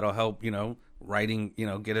road. That'll help, writing,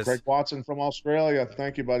 get us. Greg Watson from Australia.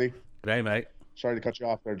 Thank you, buddy. Hey, mate. Sorry to cut you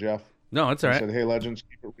off there, Jeff. No, it's all I right. said, hey, legends,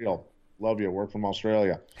 keep it real. Love you. We're from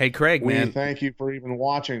Australia. Hey, Craig, We man. thank you for even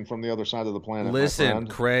watching from the other side of the planet. my Listen, friend.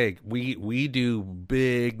 Craig, we do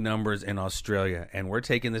big numbers in Australia, and we're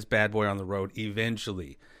taking this bad boy on the road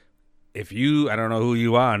eventually. If you, I don't know who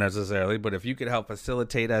you are necessarily, but if you could help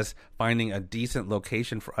facilitate us finding a decent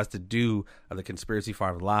location for us to do the Conspiracy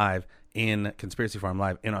Farm Live in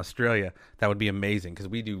Australia, that would be amazing because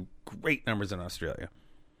we do great numbers in Australia.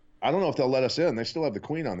 I don't know if they'll let us in. They still have the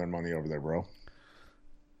Queen on their money over there, bro.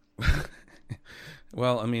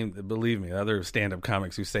 Well, I mean, believe me, other stand-up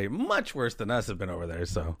comics who say much worse than us have been over there,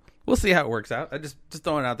 so we'll see how it works out. I just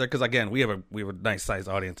throwing it out there because again, we have a nice sized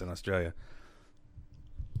audience in Australia.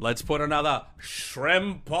 Let's put another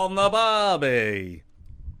shrimp on the barbie.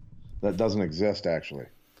 That doesn't exist actually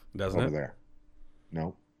Doesn't over it? there.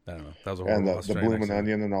 No. I don't know. That was a And horrible the Australian bloomin' accent.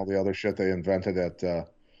 onion and all the other shit they invented at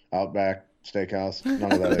Outback Steakhouse. None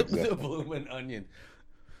of that the exists. bloomin' onion.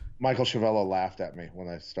 Michael Chavello laughed at me when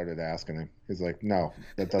I started asking him. He's like, "No,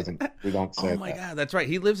 that doesn't. We don't say Oh my that." god, that's right.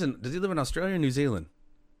 Does he live in Australia or New Zealand?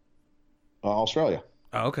 Australia.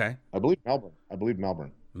 Oh, okay. I believe Melbourne.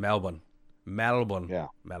 Melbourne. Yeah.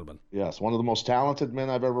 Melbourne. Yes, one of the most talented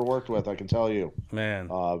men I've ever worked with. I can tell you. Man.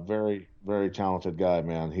 Very, very talented guy,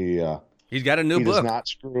 man. He He's got a new He book. does not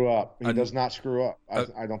screw up. He does not screw up.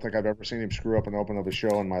 I don't think I've ever seen him screw up an open of a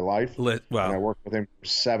show in my life. And I worked with him for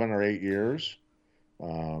 7 or 8 years.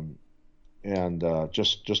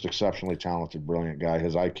 Just exceptionally talented, brilliant guy.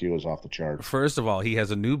 His IQ is off the charts. First of all, he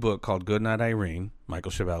has a new book called Goodnight Irene,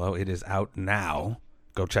 Michael Chiavello. It is out now.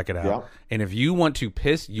 Go check it out. Yeah. And if you want to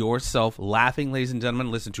piss yourself laughing, ladies and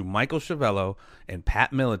gentlemen, listen to Michael Chiavello and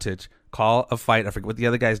Pat Miletich call a fight. I forget what the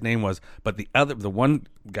other guy's name was, but the one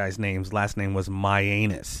guy's last name was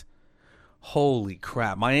Myanus. Holy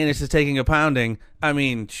crap. Myanus is taking a pounding. I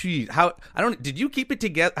mean, geez, did you keep it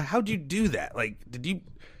together? How'd you do that? Like, did you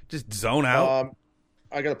just zone out?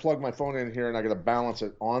 I got to plug my phone in here, and I got to balance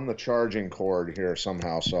it on the charging cord here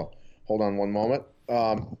somehow. So hold on one moment.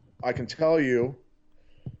 I can tell you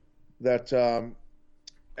that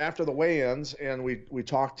after the weigh-ins, and we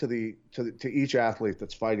talk to each athlete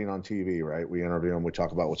that's fighting on TV, right? We interview them, we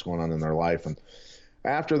talk about what's going on in their life, and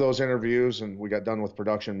after those interviews, and we got done with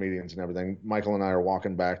production meetings and everything, Michael and I are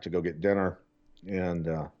walking back to go get dinner, and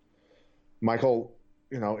Michael,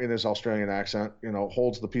 in his Australian accent,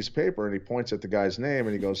 holds the piece of paper and he points at the guy's name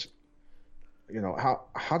and he goes,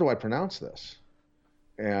 how do I pronounce this?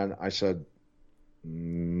 And I said,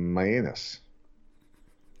 Myanus.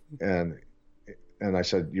 And I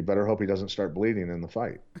said, you better hope he doesn't start bleeding in the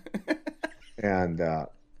fight. And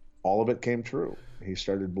all of it came true. He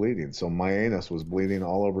started bleeding. So Myanus was bleeding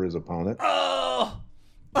all over his opponent. Oh!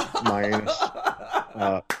 Myanus.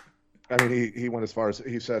 He went as far as,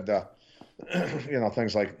 he said,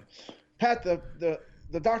 things like, Pat, the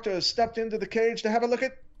doctor has stepped into the cage to have a look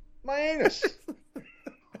at Myanus.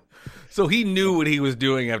 So he knew what he was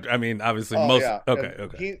doing after, obviously most. Yeah.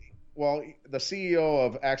 Okay. The CEO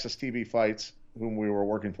of Access TV Fights, whom we were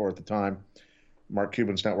working for at the time, Mark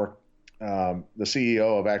Cuban's network, the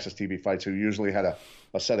CEO of Access TV Fights, who usually had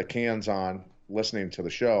a set of cans on listening to the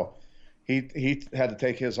show, he had to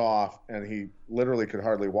take his off, and he literally could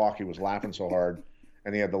hardly walk. He was laughing so hard,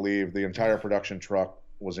 and he had to leave. The entire production truck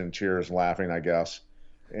was in tears laughing, I guess.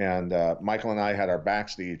 And Michael and I had our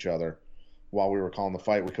backs to each other while we were calling the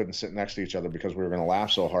fight. We couldn't sit next to each other because we were going to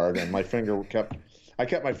laugh so hard, and I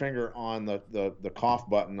kept my finger on the cough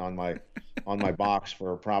button on my box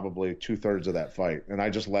for probably 2/3 of that fight, and I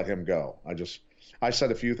just let him go. I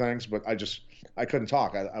said a few things, but I couldn't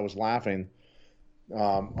talk. I was laughing,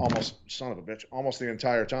 almost son of a bitch, almost the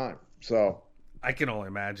entire time. So I can only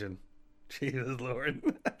imagine. Jesus Lord.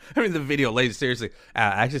 The video, ladies, seriously.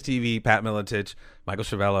 Access TV, Pat Miletich, Michael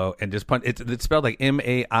Chiavello, and just punch. It's spelled like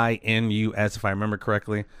Mainus, if I remember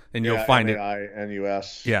correctly. And you'll find it.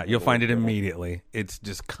 Mainus. Yeah, you'll find it immediately. It's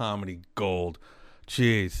just comedy gold.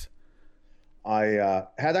 Jeez.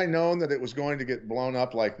 Had I known that it was going to get blown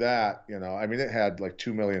up like that, it had like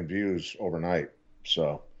 2 million views overnight.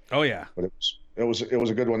 So. Oh yeah. But it was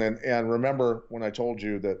a good one. And remember when I told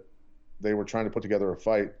you that they were trying to put together a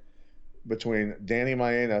fight between Danny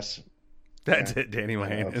Myanus. That's it, Danny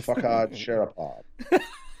Myanus. Fakad Sharapov.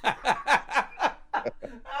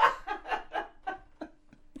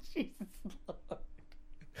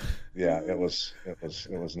 Yeah, it was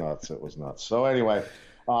nuts. It was nuts. So anyway,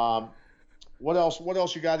 what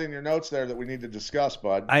else you got in your notes there that we need to discuss,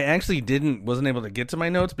 bud? I actually wasn't able to get to my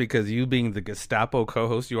notes because you being the Gestapo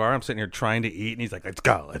co-host you are, I'm sitting here trying to eat, and he's like, let's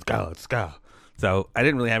go. So I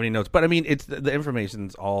didn't really have any notes, but it's the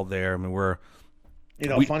information's all there. We're,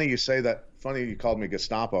 funny you say that. Funny you called me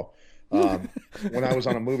Gestapo. When I was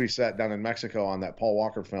on a movie set down in Mexico on that Paul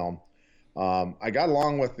Walker film, I got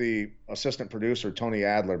along with the assistant producer Tony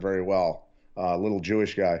Adler very well, little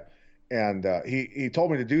Jewish guy, and he told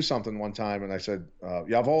me to do something one time, and I said,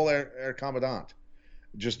 "Yavol er Commandant,"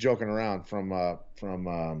 just joking around from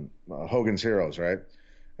Hogan's Heroes, right?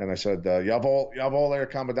 And I said, Yavol er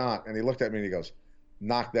Commandant. And he looked at me and he goes,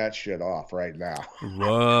 knock that shit off right now.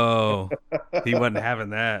 Whoa. He wasn't having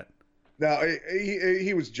that. No,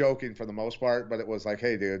 he was joking for the most part, but it was like,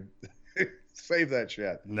 hey, dude, save that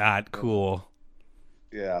shit. Not cool.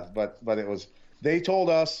 Yeah, but it was, they told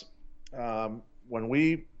us when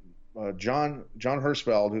we, John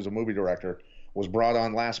Hirschfeld, who's a movie director, was brought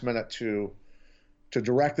on last minute to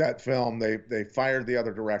direct that film. They fired the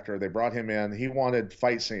other director. They brought him in. He wanted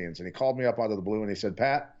fight scenes, and he called me up out of the blue and he said,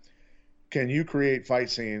 Pat, can you create fight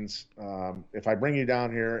scenes? If I bring you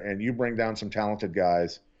down here and you bring down some talented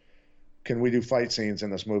guys, can we do fight scenes in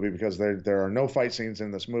this movie? Because there are no fight scenes in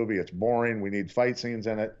this movie. It's boring. We need fight scenes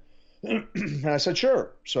in it. And I said,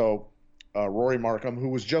 sure. So Rory Markham, who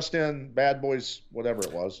was just in Bad Boys, whatever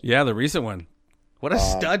it was. Yeah, the recent one. What a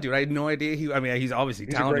stud, dude! I had no idea. He's obviously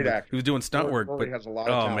talented. A great actor. He was doing stunt work, but has a lot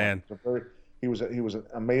of talent. Man, he was an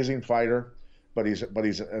amazing fighter. but he's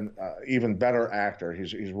an even better actor.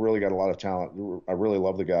 He's really got a lot of talent. I really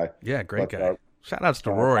love the guy. Yeah, great guy. Shout outs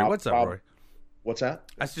to Rory. What's up, Rory? What's that?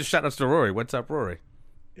 I just shout outs to Rory. What's up, Rory?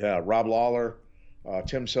 Yeah, Rob Lawler,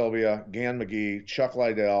 Tim Sylvia, Gan McGee, Chuck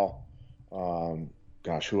Liddell.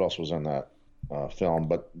 Gosh, who else was in that film?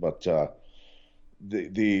 But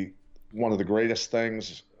the one of the greatest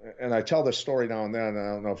things, and I tell this story now and then, and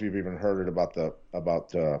I don't know if you've even heard it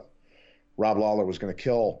about Rob Lawler was going to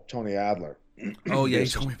kill Tony Adler. Oh yeah, you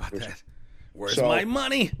told me about that. Where's my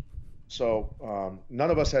money? So none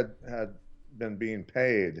of us had been being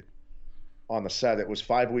paid on the set. It was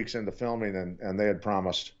 5 weeks into filming, and they had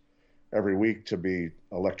promised every week to be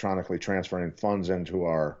electronically transferring funds into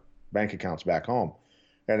our bank accounts back home.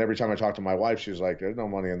 And every time I talked to my wife, she was like, there's no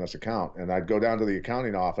money in this account. And I'd go down to the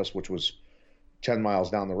accounting office, which was 10 miles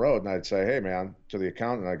down the road, and I'd say, hey, man, to the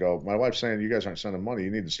accountant, I go, my wife's saying you guys aren't sending money.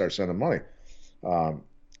 You need to start sending money.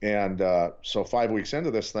 So 5 weeks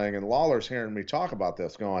into this thing, and Lawler's hearing me talk about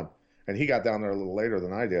this going, and he got down there a little later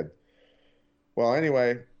than I did. Well,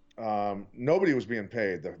 anyway, nobody was being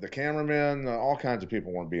paid. The cameramen, all kinds of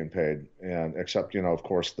people weren't being paid, and except, of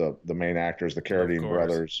course, the main actors, the Carradine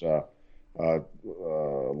brothers,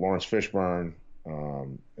 Lawrence Fishburne,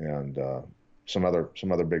 and some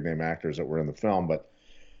other big name actors that were in the film. But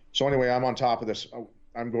so anyway, I'm on top of this.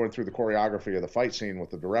 I'm going through the choreography of the fight scene with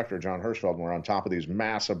the director, John Hirschfeld, and we're on top of these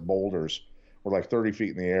massive boulders. We're like 30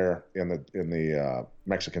 feet in the air in the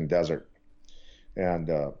Mexican desert. And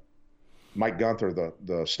Mike Gunther,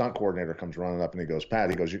 the stunt coordinator, comes running up and he goes, Pat,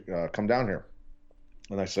 he goes, come down here.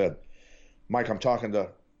 And I said, Mike, I'm talking to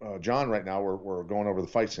John right now. We're going over the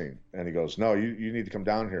fight scene. And he goes, no, you need to come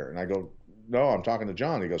down here. And I go, no, I'm talking to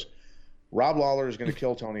John. He goes, Rob Lawler is going to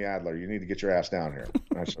kill Tony Adler. You need to get your ass down here.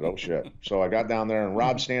 And I said, oh, shit. So I got down there, and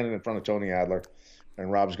Rob's standing in front of Tony Adler, and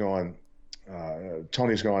Rob's going,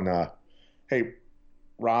 Tony's going, hey,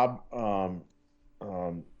 Rob,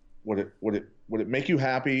 would it make you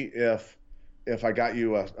happy if I got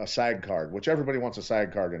you a SAG card, which everybody wants a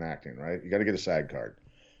SAG card in acting, right? You got to get a SAG card.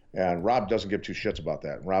 And Rob doesn't give two shits about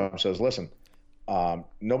that. And Rob says, listen,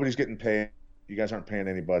 nobody's getting paid. You guys aren't paying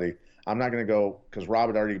anybody. I'm not going to go, because Rob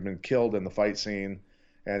had already been killed in the fight scene.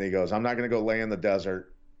 And he goes, I'm not going to go lay in the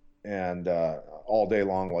desert and all day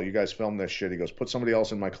long while you guys film this shit. He goes, put somebody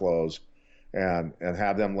else in my clothes and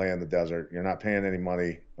have them lay in the desert. You're not paying any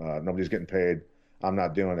money. Nobody's getting paid. I'm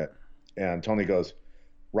not doing it. And Tony goes,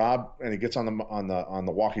 Rob, and he gets on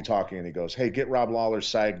the walkie-talkie and he goes, hey, get Rob Lawler's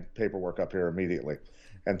SAG paperwork up here immediately.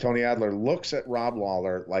 And Tony Adler looks at Rob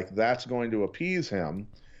Lawler like that's going to appease him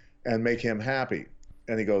and make him happy.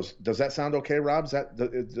 And he goes, does that sound okay, Rob?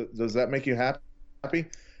 Does that make you happy?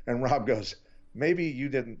 And Rob goes, maybe you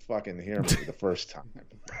didn't fucking hear me the first time.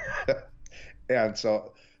 And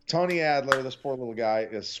so Tony Adler, this poor little guy,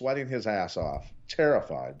 is sweating his ass off,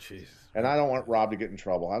 terrified. Jesus. And I don't want Rob to get in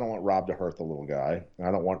trouble. I don't want Rob to hurt the little guy.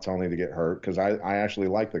 I don't want Tony to get hurt because I actually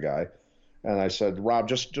like the guy. And I said, Rob,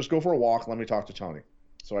 just go for a walk. Let me talk to Tony.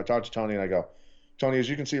 So I talked to Tony and I go, Tony, as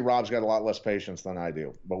you can see, Rob's got a lot less patience than I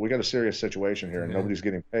do. But we got a serious situation here, and nobody's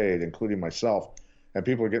getting paid, including myself. And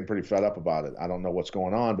people are getting pretty fed up about it. I don't know what's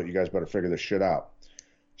going on, but you guys better figure this shit out.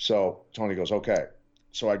 So Tony goes, okay.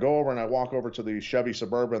 So I go over and I walk over to the Chevy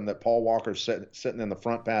Suburban that Paul Walker's sitting in the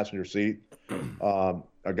front passenger seat.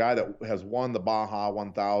 A guy that has won the Baja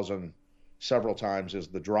 1000 several times is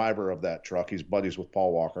the driver of that truck. He's buddies with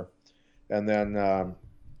Paul Walker. And then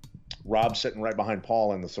Rob's sitting right behind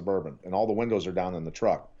Paul in the Suburban, and all the windows are down in the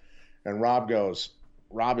truck. And Rob is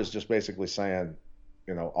just basically saying,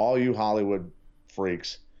 all you Hollywood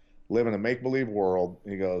freaks live in a make-believe world.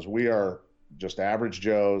 He goes, we are just average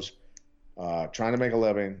Joes trying to make a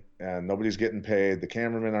living, and nobody's getting paid. The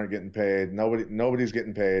cameramen aren't getting paid. Nobody's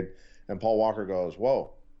getting paid. And Paul Walker goes,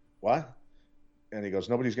 whoa, what? And he goes,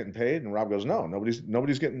 nobody's getting paid? And Rob goes, no,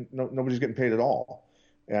 nobody's getting paid at all.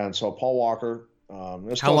 And so Paul Walker,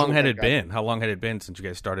 how long had it been? How long had it been since you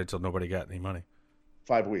guys started till nobody got any money?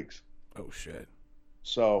 5 weeks. Oh shit.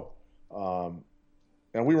 So,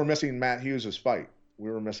 and we were missing Matt Hughes' fight.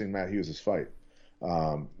 Matt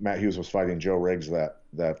Hughes was fighting Joe Riggs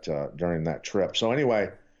that during that trip. So anyway,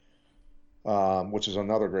 which is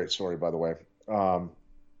another great story, by the way.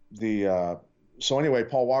 So anyway,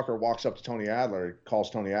 Paul Walker walks up to Tony Adler, he calls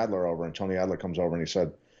Tony Adler over, and Tony Adler comes over and he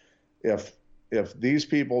said, if these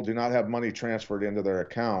people do not have money transferred into their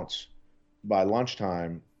accounts by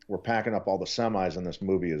lunchtime, we're packing up all the semis and this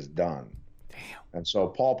movie is done. Damn. And so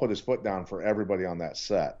Paul put his foot down for everybody on that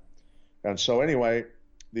set. And so anyway,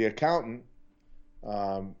 the accountant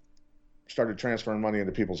started transferring money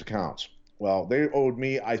into people's accounts. Well, they owed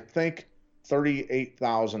me, I think,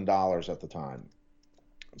 $38,000 at the time.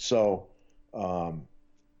 So My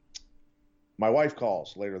wife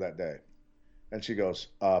calls later that day, and she goes,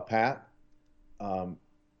 Pat,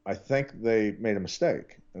 I think they made a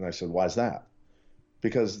mistake. And I said, why's that?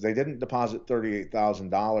 Because they didn't deposit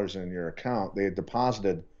 $38,000 in your account. They had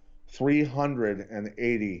deposited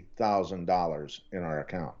 $380,000 in our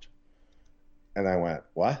account. And I went,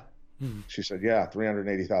 what? She said, yeah,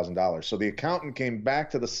 $380,000. So the accountant came back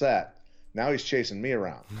to the set. Now he's chasing me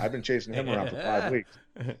around. I've been chasing him around for 5 weeks.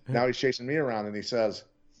 Now he's chasing me around, and he says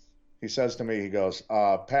to me, he goes,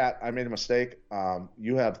 Pat, I made a mistake.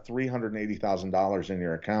 You have $380,000 in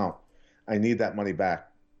your account. I need that money back,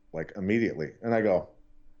 like, immediately. And I go,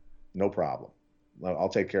 no problem. I'll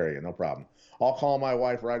take care of you. No problem. I'll call my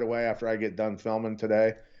wife right away after I get done filming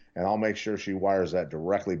today, and I'll make sure she wires that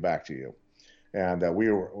directly back to you. And we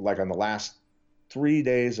were like on the last 3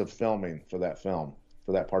 days of filming for that film,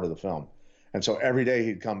 for that part of the film. And so every day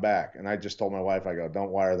he'd come back, and I just told my wife, I go,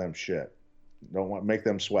 don't wire them shit. Don't make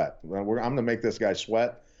them sweat. I'm going to make this guy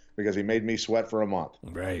sweat because he made me sweat for a month.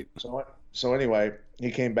 Right. So anyway,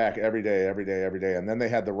 he came back every day. And then they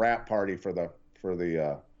had the wrap party for the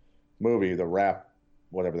movie, the wrap,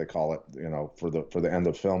 whatever they call it, for the end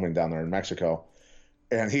of filming down there in Mexico.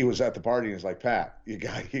 And he was at the party, and he's like, Pat, you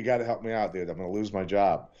got to help me out, dude. I'm going to lose my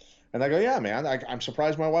job. And I go, yeah, man, I'm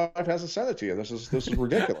surprised my wife hasn't sent it to you. This is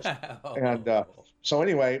ridiculous. And so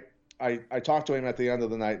anyway, I talked to him at the end of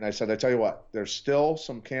the night, and I said, I tell you what, there's still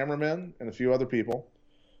some cameramen and a few other people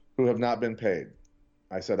who have not been paid.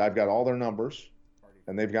 I said, I've got all their numbers,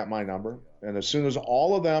 and they've got my number. And as soon as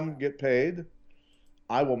all of them get paid,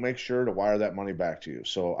 I will make sure to wire that money back to you.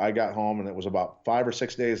 So I got home, and it was about 5 or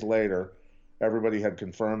 6 days later, everybody had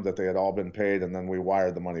confirmed that they had all been paid, and then we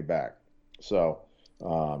wired the money back. So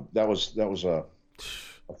that was a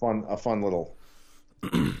fun little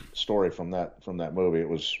story from that movie.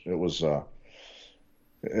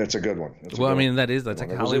 It's a good one. That's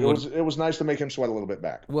like Hollywood. It was nice to make him sweat a little bit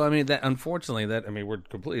back. Well, unfortunately, we're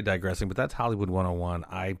completely digressing, but that's Hollywood 101.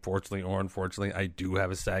 Unfortunately, I do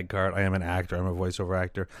have a SAG card. I am an actor. I'm a voiceover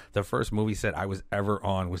actor. The first movie set I was ever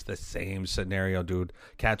on was the same scenario, dude.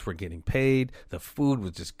 Cats were getting paid. The food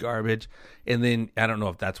was just garbage. And then, I don't know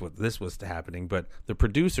if that's what this was happening, but the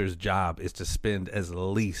producer's job is to spend as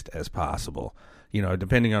least as possible.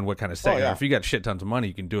 Depending on what kind of set. If you got shit tons of money,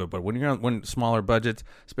 you can do it. But when smaller budgets,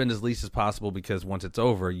 spend as least as possible, because once it's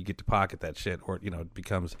over, you get to pocket that shit, or it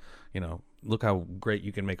becomes, look how great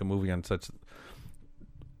you can make a movie on such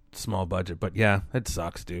small budget. But yeah, it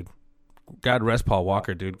sucks, dude. God rest Paul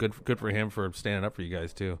Walker, dude. Good for him for standing up for you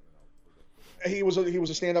guys too. He was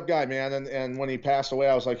a stand-up guy, man, and when he passed away,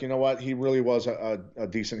 I was like, you know what? He really was a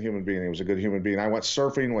decent human being. He was a good human being. I went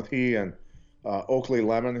surfing with he and Oakley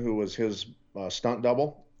Lemon, who was his stunt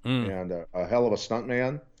double, and a hell of a stunt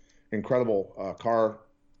man, incredible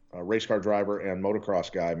race car driver and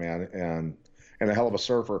motocross guy, man, and a hell of a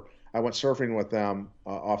surfer. I went surfing with them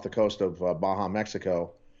off the coast of Baja,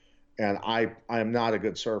 Mexico, and I am not a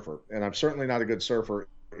good surfer, and I'm certainly not a good surfer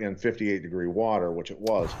in 58-degree water, which it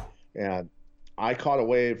was. And I caught a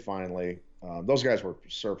wave finally. Those guys were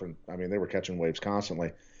surfing. I mean, they were catching waves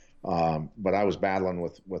constantly, but I was battling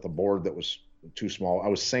with a board that was too small. I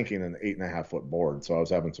was sinking an 8.5-foot board, so I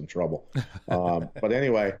was having some trouble. But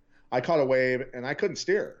anyway, I caught a wave and I couldn't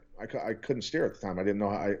steer. I couldn't steer at the time. I didn't know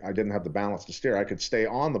I didn't have the balance to steer. I could stay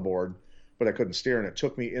on the board, but I couldn't steer, and it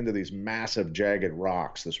took me into these massive jagged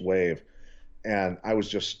rocks, this wave, and I was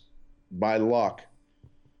just, by luck,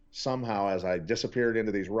 somehow, as I disappeared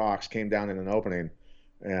into these rocks, came down in an opening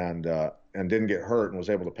and didn't get hurt and was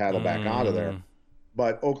able to paddle back out of there.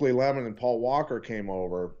 But Oakley Lemon and Paul Walker came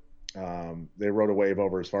over. They rode a wave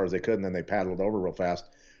over as far as they could, and then they paddled over real fast.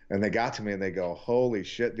 And they got to me and they go, holy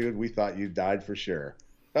shit, dude, we thought you died for sure.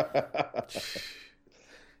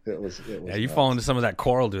 It was yeah, you fall into some of that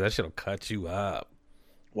coral, dude. That shit'll cut you up.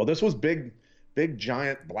 Well, this was big,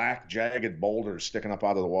 giant, black, jagged boulders sticking up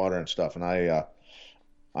out of the water and stuff. And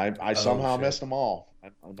I somehow missed them all. I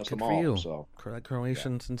missed them all. You. So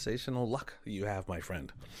Croatian sensational luck you have, my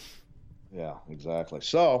friend. Yeah, exactly.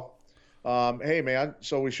 So, hey, man.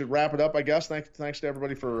 So we should wrap it up, I guess. Thanks to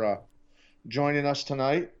everybody for joining us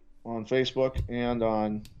tonight on Facebook and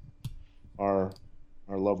on our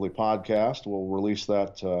lovely podcast. We'll release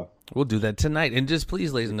that. We'll do that tonight. And just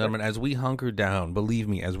please, ladies and gentlemen, as we hunker down, believe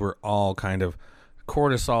me, as we're all kind of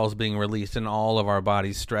cortisol is being released in all of our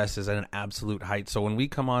bodies, stress is at an absolute height. So when we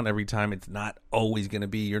come on every time, it's not always going to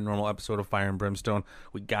be your normal episode of Fire and Brimstone.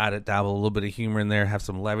 We got to dabble a little bit of humor in there, have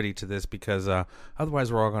some levity to this, because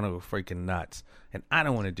otherwise we're all going to go freaking nuts. And I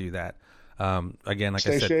don't want to do that. Again, like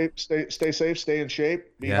I said, stay safe, stay in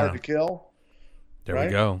shape, be hard to kill. There we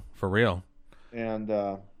go, for real. And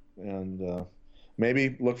and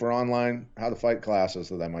maybe look for online how to fight classes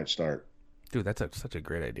that I might start. Dude, that's such a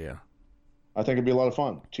great idea. I think it'd be a lot of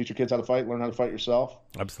fun. Teach your kids how to fight, learn how to fight yourself.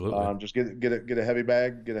 Absolutely. Just get a heavy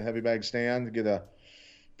bag stand, get a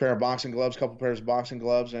pair of boxing gloves, couple pairs of boxing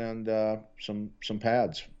gloves, and some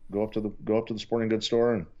pads. Go up to the sporting goods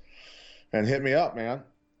store and hit me up, man.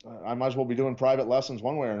 I might as well be doing private lessons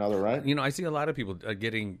one way or another, right? I see a lot of people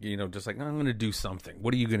getting, just like, I'm going to do something.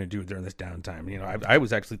 What are you going to do during this downtime? I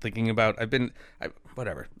was actually thinking about,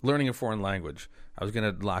 learning a foreign language. I was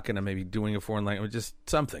going to lock into maybe doing a foreign language, just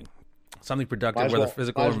something productive, whether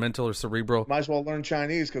physical or mental or cerebral. Might as well learn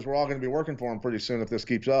Chinese because we're all going to be working for them pretty soon if this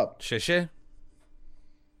keeps up. Xie.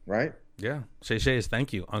 Right? Yeah. Xie is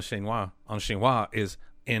thank you. En chinois. En chinois is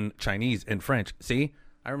in Chinese and French. See?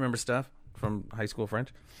 I remember stuff from high school French.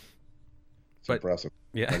 It's impressive.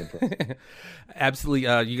 Yeah.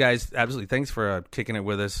 Absolutely. You guys, absolutely. Thanks for kicking it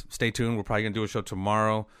with us. Stay tuned. We're probably going to do a show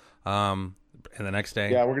tomorrow and the next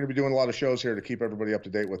day. Yeah, we're going to be doing a lot of shows here to keep everybody up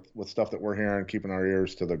to date with stuff that we're hearing, keeping our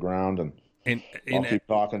ears to the ground, and I'll keep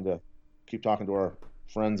talking to our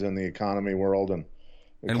friends in the economy world and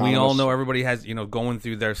we all know everybody has, going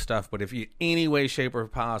through their stuff. But if you, any way, shape, or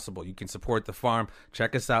possible, you can support the farm,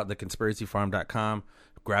 check us out, theconspiracyfarm.com.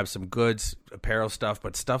 Grab some goods, apparel stuff,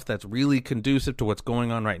 but stuff that's really conducive to what's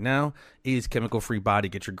going on right now is Chemical-Free Body.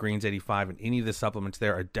 Get your Greens 85, and any of the supplements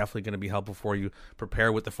there are definitely going to be helpful for you.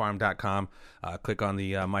 Preparewiththefarm.com. Click on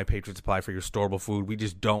the My Patriot Supply for your storable food. We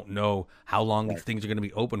just don't know how long these things are going to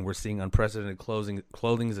be open. We're seeing unprecedented closings,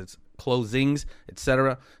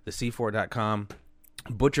 etc. The C4.com.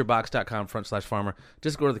 butcherbox.com/farmer.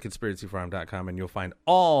 Just go to theconspiracyfarm.com and you'll find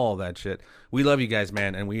all that shit. We love you guys,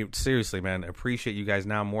 man, and we seriously, man, appreciate you guys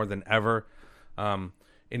now more than ever. And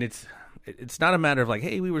it's not a matter of like,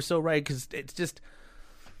 hey, we were so right, because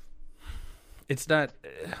it's not.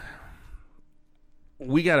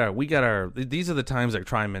 We got our. These are the times that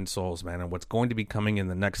try men's souls, man, and what's going to be coming in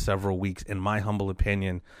the next several weeks, in my humble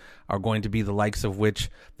opinion, are going to be the likes of which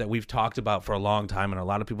that we've talked about for a long time. And a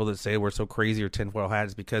lot of people that say we're so crazy or tinfoil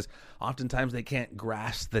hats because oftentimes they can't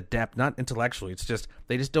grasp the depth, not intellectually. It's just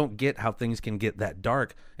they just don't get how things can get that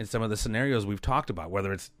dark in some of the scenarios we've talked about,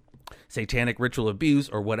 whether it's satanic ritual abuse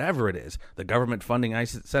or whatever it is, the government funding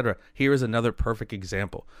ISIS, etc. Here is another perfect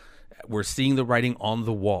example. We're seeing the writing on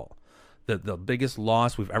the wall. The biggest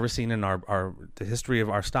loss we've ever seen in the history of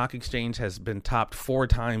our stock exchange has been topped 4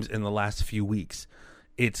 times in the last few weeks.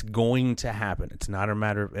 It's going to happen. It's not a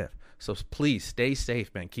matter of if. So please stay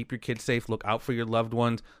safe, man. Keep your kids safe. Look out for your loved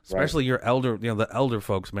ones, especially your elder, the elder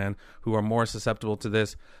folks, man, who are more susceptible to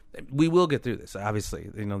this. We will get through this. Obviously,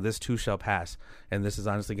 this too shall pass. And this is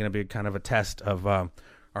honestly going to be kind of a test of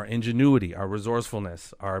our ingenuity, our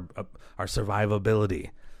resourcefulness, our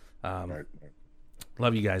survivability.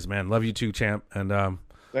 Love you guys, man. Love you too, champ. And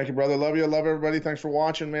thank you, brother. Love you. Love everybody. Thanks for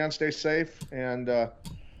watching, man. Stay safe, and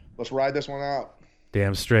let's ride this one out.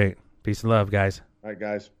 Damn straight. Peace and love, guys. All right,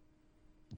 guys.